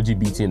of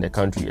LGBT in the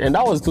country, and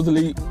that was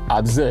totally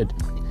absurd.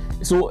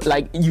 So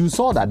you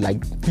saw that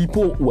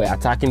people were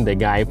attacking the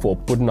guy for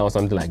putting out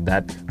something like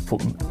that,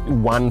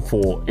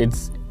 for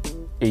its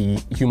a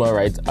human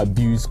rights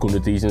abuse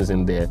connotations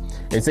in there,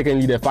 and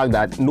secondly the fact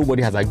that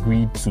nobody has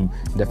agreed to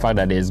the fact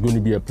that there's going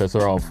to be a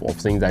plethora of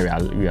things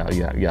that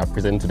we are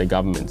presenting to the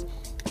government.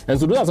 And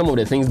so those are some of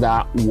the things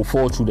that will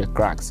fall through the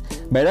cracks.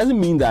 But it doesn't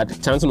mean that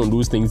chancing on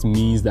those things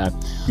means that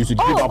you should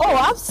give up. Oh,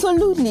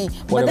 absolutely.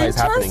 But then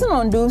chancing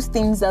on those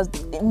things,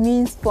 it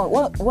means for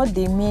what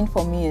they mean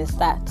for me is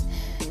that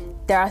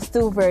there are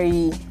still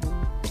very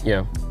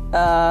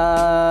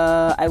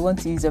I want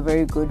to use a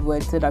very good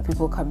word so that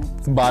people come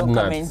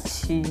and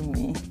cheer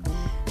me.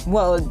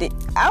 Well,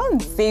 I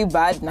wouldn't say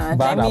bad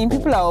nuts.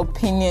 People are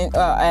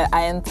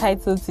are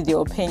entitled to their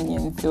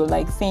opinion. So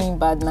saying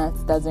bad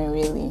nuts doesn't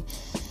really.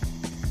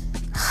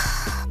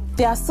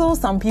 There are still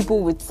some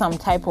people with some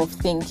type of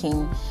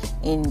thinking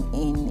in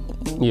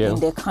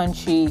the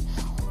country,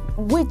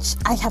 which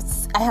I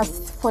have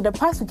for the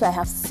past week I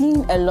have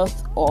seen a lot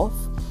of,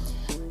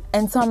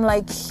 and so I'm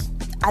like,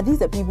 are these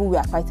the people we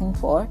are fighting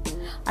for?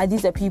 Are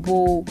these the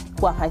people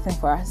who are fighting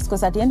for us?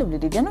 Because at the end of the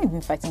day, they're not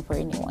even fighting for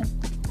anyone.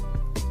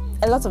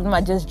 A lot of them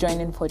are just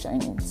joining for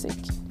joining's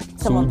sake.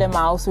 Some of them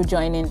are also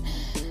joining.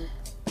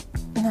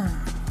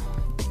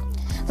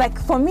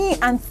 For me,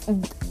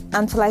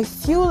 until I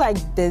feel like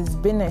there's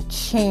been a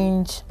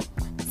change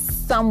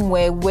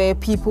somewhere where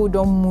people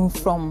don't move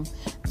from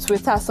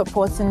Twitter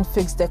supporting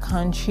Fix the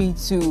Country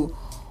to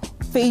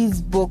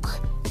Facebook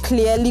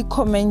clearly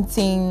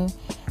commenting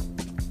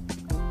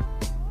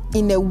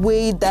in a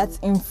way that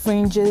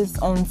infringes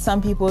on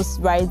some people's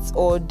rights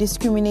or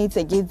discriminates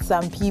against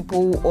some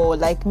people, or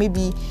like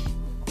maybe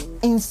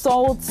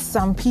insults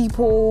some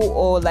people,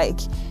 or like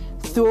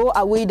throw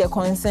away the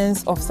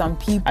concerns of some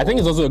people. I think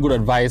it's also a good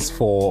advice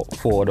for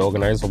the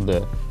organizers of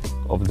the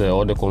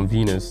or the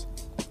conveners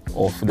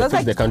of the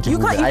Fix the Country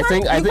movement. I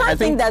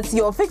think that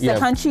your Fix the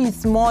Country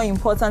is more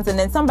important, and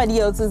then somebody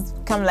else is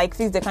come like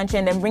Fix the Country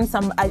and then bring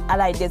some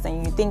other ideas,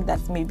 and you think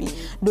that maybe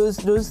those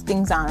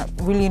things are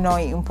really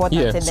not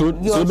important. Yeah. So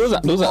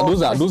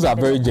those are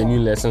very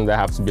genuine lessons that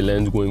have to be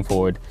learned going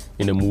forward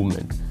in the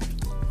movement.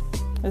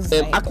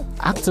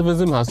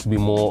 Activism has to be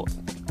more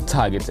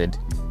targeted.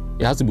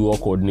 It has to be well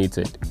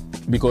coordinated,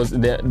 because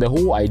the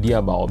whole idea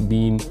about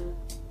being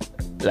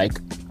like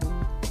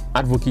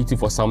advocating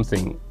for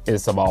something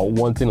is about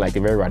wanting like a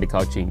very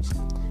radical change.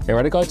 A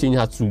radical change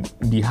has to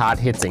be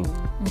hard-hitting.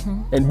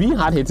 And being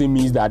hard-hitting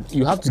means that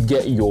you have to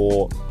get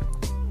your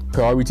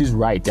priorities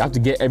right. You have to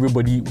get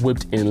everybody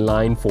whipped in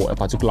line for a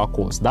particular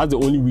cause. That's the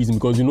only reason,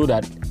 because you know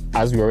that,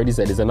 as we already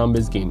said, it's a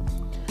numbers game.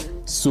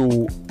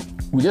 So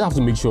we just have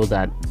to make sure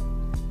that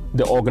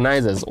the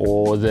organizers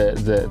or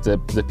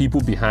the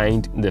people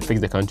behind the Fix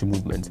the Country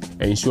movement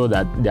ensure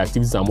that the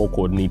activities are more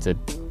coordinated,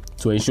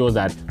 to ensure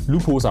that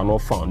loopholes are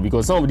not found,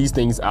 because some of these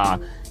things are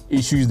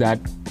issues that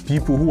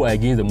people who are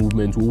against the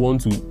movement will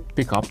want to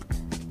pick up,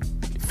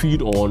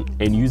 feed on,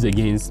 and use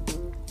against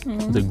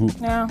the group.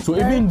 Yeah, so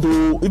even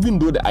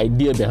though the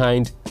idea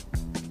behind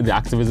the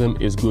activism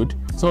is good,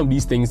 some of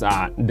these things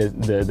are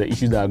the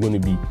issues that are going to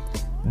be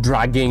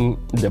dragging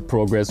the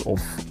progress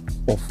of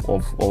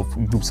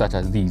groups such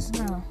as these.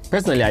 Yeah.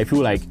 Personally, I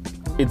feel like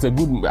it's a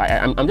good.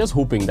 I'm just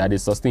hoping that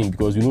it's sustained,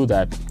 because you know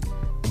that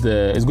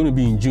it's going to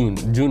be in June.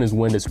 June is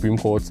when the Supreme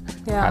Court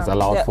has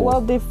allowed for. Well,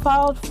 they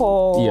filed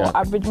for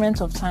abridgment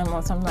of time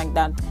or something like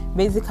that,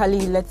 basically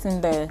letting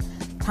the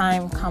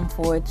time come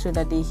forward so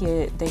that the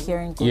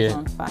hearing goes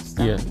on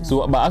faster. Yeah.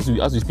 So, but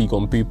as we speak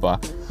on paper,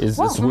 it's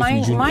supposed to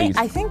be June 8th.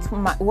 I think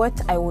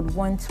what I would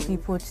want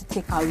people to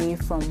take away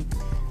from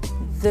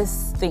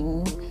this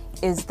thing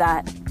is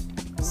that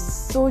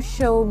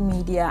social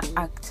media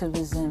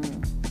activism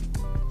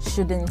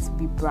shouldn't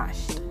be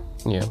brushed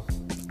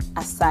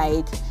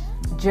aside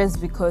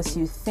just because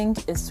you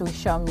think it's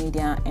social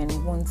media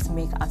and won't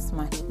make as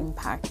much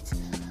impact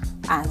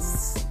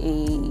as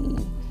a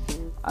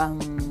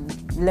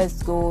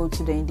let's go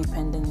to the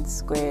Independence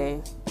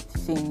Square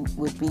thing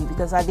would be.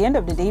 Because at the end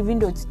of the day, even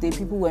though today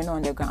people were not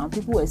on the ground,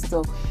 people were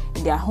still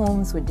in their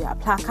homes with their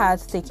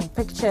placards, taking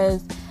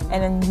pictures,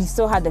 and then we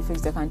still had the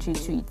Fix the Country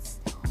tweets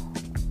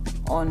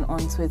on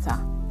Twitter.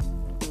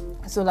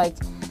 So like,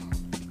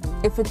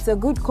 if it's a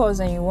good cause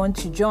and you want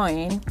to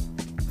join,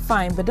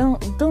 fine, but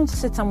don't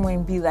sit somewhere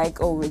and be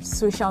like, oh, it's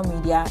social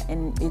media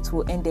and it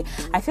will end it.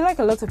 I feel like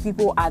a lot of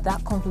people are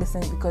that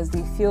complacent because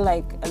they feel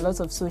like a lot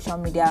of social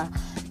media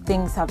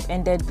things have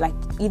ended like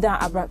either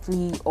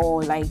abruptly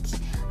or like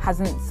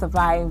hasn't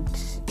survived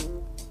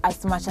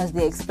as much as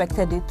they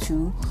expected it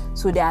to.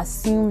 So they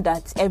assume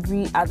that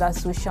every other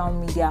social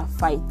media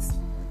fight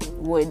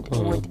would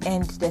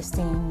end the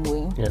same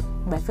way. Yeah.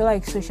 But I feel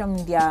like social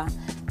media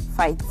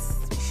fights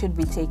should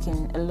be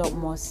taken a lot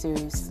more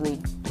seriously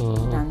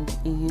than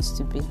it used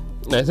to be.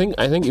 I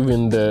think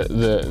even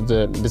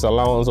the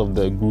disallowance of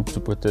the group to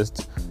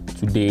protest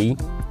today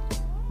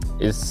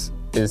is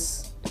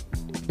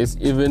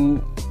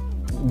even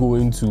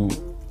going to,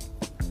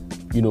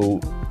 you know,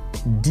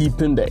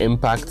 deepen the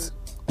impact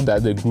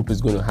that the group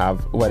is going to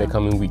have over the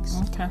coming weeks.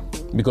 Okay.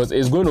 Because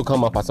it's going to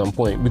come up at some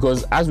point.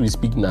 Because as we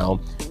speak now,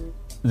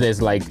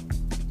 there's like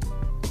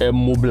a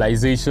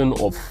mobilization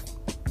of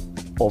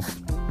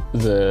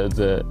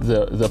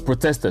the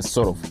protesters,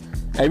 sort of.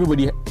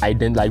 Everybody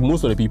like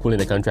most of the people in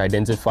the country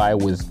identify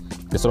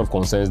with the sort of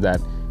concerns that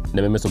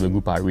the members of the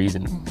group are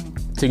raising,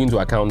 taking into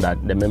account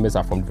that the members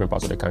are from different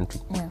parts of the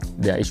country. Yeah.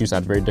 Their issues are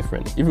very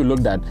different. If you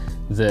looked at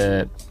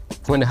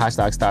when the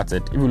hashtag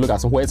started, if you look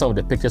at where some of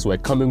the pictures were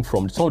coming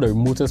from, some of the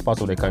remotest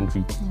parts of the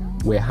country,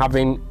 we're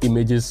having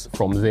images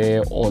from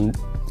there on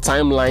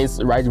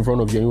timelines right in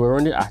front of you, and you were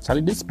wondering,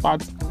 actually, this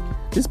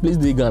place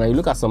they gone, and you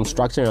look at some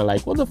structure and you're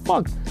like, what the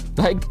fuck?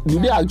 Like, do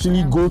they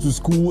actually go to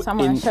school?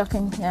 Somewhere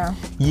shocking, yeah.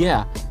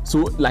 Yeah. So,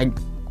 like,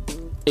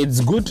 it's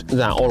good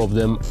that all of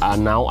them are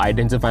now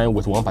identifying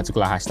with one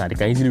particular hashtag. They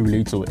can easily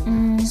relate to it.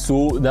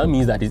 So that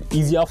means that it's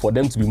easier for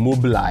them to be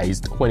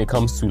mobilized when it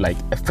comes to like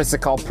a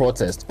physical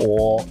protest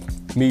or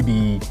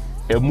maybe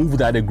a move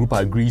that the group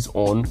agrees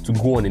on to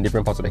go on in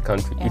different parts of the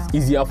country. Yeah. It's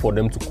easier for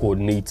them to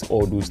coordinate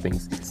all those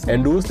things.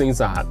 And those things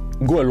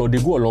go a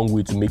long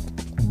way to make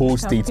bold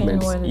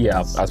statements,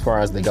 as far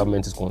as the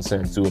government is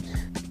concerned. So,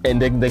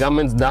 and the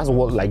government, that's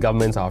what like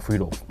governments are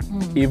afraid of.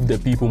 If the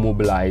people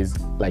mobilize,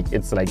 like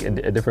it's like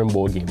a different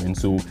ball game, and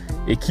so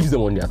it keeps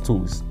them on their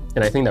toes.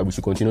 And I think that we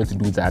should continue to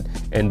do that.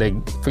 And the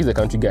Fix the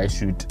Country guys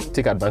should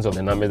take advantage of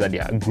the numbers that they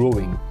are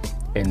growing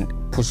and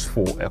push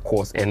for a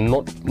cause, and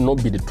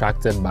not be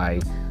detracted by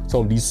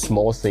some of these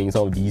small things,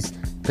 some of these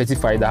petty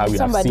fights that we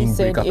have seen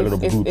break up a lot of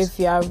groups. If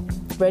you are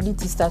ready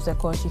to start a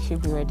cause, you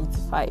should be ready to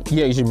fight.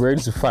 Yeah, you should be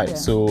ready to fight. Yeah.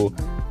 So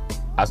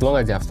as long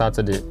as they have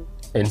started it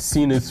and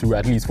seen it through,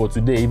 at least for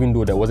today, even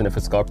though there wasn't a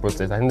physical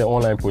protest, I think the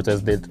online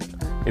protest did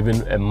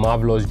even a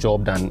marvelous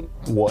job than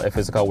what a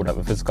physical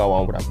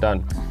one would have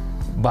done.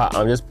 But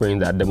I'm just praying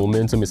that the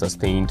momentum is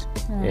sustained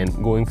and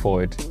going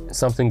forward,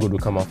 something good will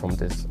come out from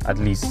this. At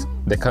least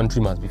the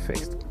country must be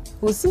fixed.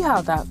 We'll see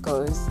how that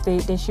goes.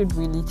 They should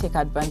really take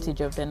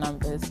advantage of the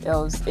numbers.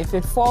 Else, if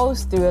it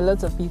falls through, a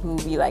lot of people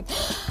will be like,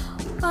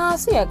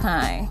 see a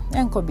kind,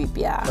 Uncle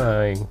Baby.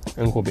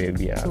 Uncle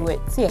Baby. Wait,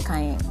 see a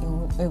kind.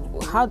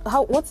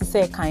 How? What to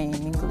say a kind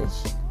in English?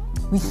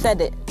 We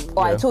said it,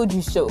 or I told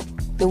you so.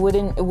 It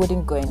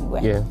wouldn't go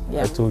anywhere.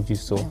 Yeah. I told you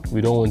so.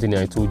 We don't want any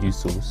I told you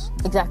so's.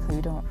 Exactly,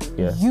 we don't.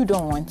 Yeah. You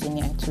don't want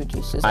any I told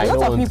you so's. A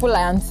lot of people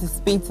are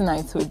anticipating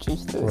I told you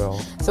so's. Well.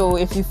 So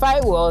if you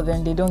fight well,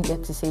 then they don't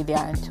get to say they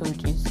are I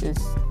told you so's.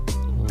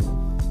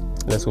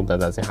 Let's hope that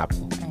doesn't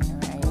happen. I know,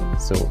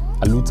 right? So,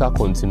 a luta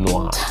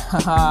continua.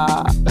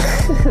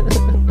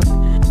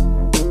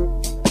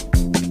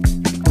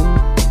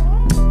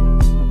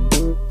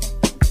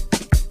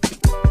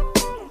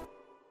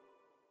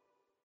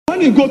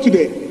 When you go to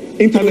the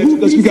internet,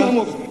 the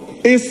speaker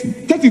is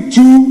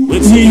 $32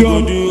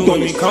 million. When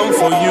we come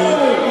for you,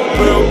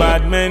 real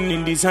bad men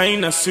in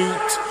designer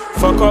suit.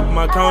 Fuck up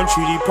my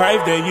country,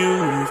 deprive the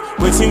youth.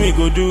 Waiting we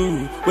go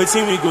do,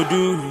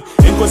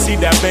 Ain't go see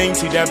that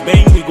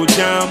bang, we go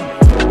jam.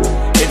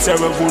 It's a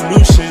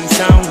revolution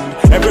sound.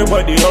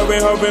 Everybody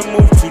hurry,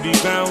 move to the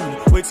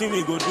ground. Waiting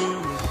we go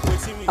do.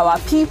 Our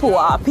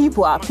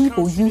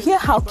people. You hear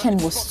how Ken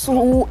was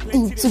so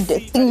into the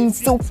thing,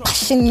 so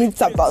passionate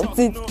about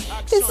it.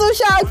 His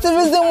social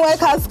activism work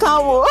has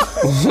come.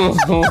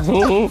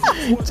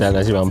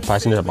 I'm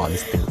passionate about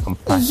this thing. I'm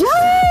passionate.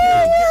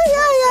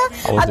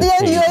 Yeah. At the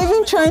end, you're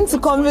even trying to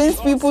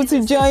convince people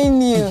to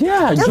join you.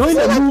 Yeah, join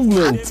the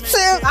movement.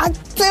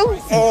 Active.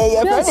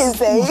 Your friend is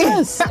saying.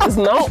 Yes, it's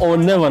now or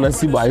never,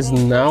 Nasiba. It's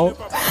now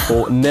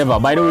or never.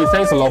 By the way,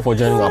 thanks a lot for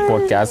joining our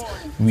podcast.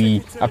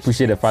 We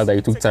appreciate the fact that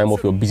you took time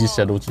off your busy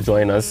schedule to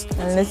join us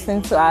and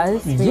listen to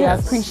us. We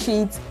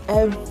appreciate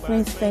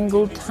every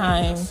single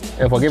time.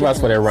 And forgive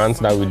us for the rant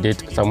that we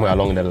did somewhere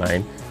along the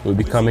line. We'll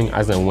be coming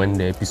as and when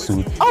the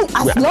episode.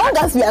 As long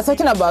as we are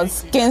talking about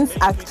skins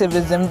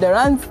activism, the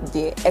rant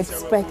they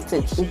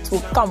expected it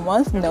will come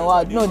once in a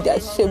while. No, they're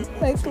shaped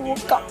like it will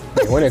come.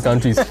 When the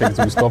country is fixed,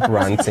 we'll stop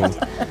ranting.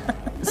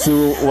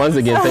 So once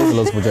again, thanks a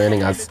lot for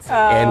joining us,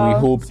 and we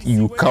hope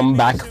you come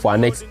back for our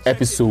next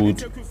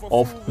episode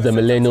of the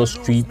Millennial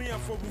Street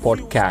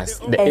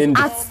Podcast.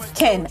 At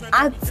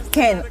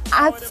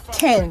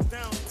Ken,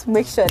 to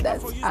make sure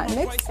that our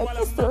next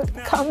episode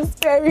comes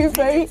very,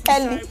 very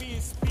early.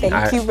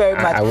 Thank you very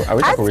much.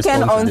 I wish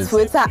Ken on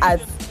Twitter at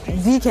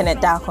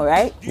VKennethDarko,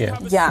 right?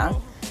 Yeah.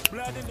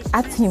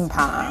 At him,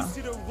 pa.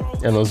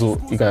 And also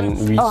you can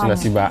reach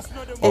Nasiba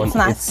on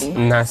it's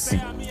Nasi.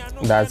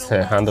 That's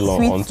her handle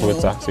on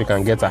Twitter. So you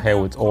can get ahead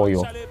with all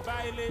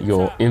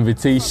your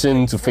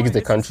invitation to fix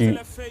the country.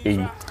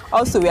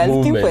 Also, we are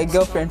looking for a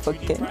girlfriend for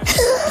Ken.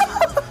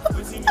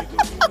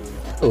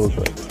 Oh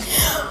God.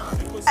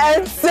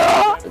 And so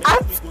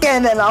ask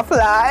Ken and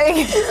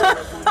apply.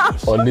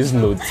 On this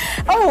note,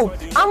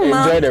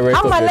 enjoy the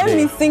rest of the day. Let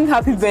me sing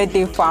happy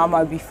birthday for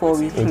Amma before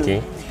we close.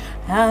 Okay.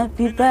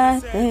 Happy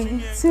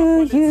birthday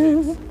to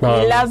you. We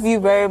love you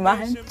very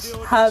much.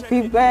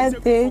 Happy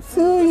birthday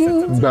to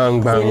you.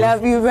 Bang, bang. We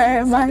love you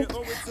very much.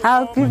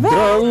 Happy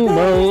birthday.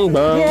 Bang,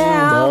 bang,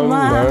 yeah,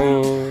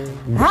 bang,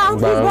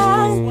 happy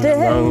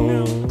birthday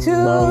to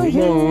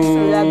you.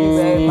 We love you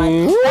very much.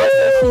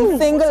 She's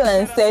single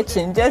and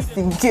searching just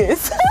in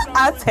case.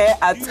 At her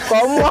at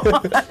Como.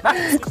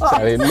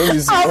 Sorry, no be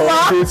small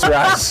day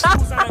trash.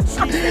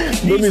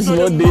 No be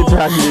small day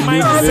trash.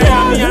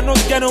 I no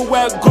get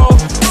nowhere go.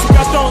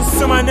 I don't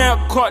see my neck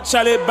cut,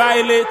 shall it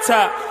buy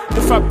later?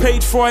 If I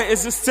paid for it,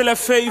 is it still a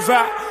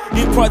favor?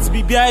 Imports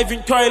be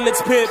behaving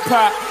toilets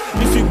paper.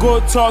 If you go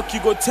talk, you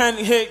go 10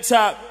 hit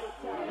up.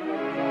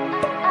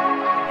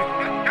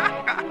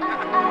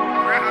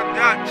 Well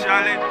done,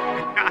 Charlie.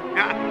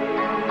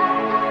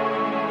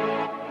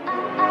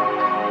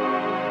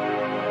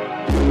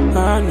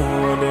 I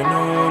know they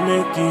know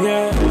make you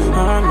hear.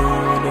 I know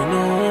they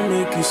know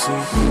make you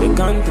see. The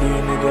country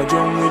nigga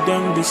join with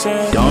them be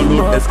said.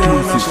 Download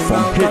exclusives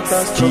from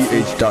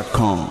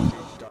hitsgh.com.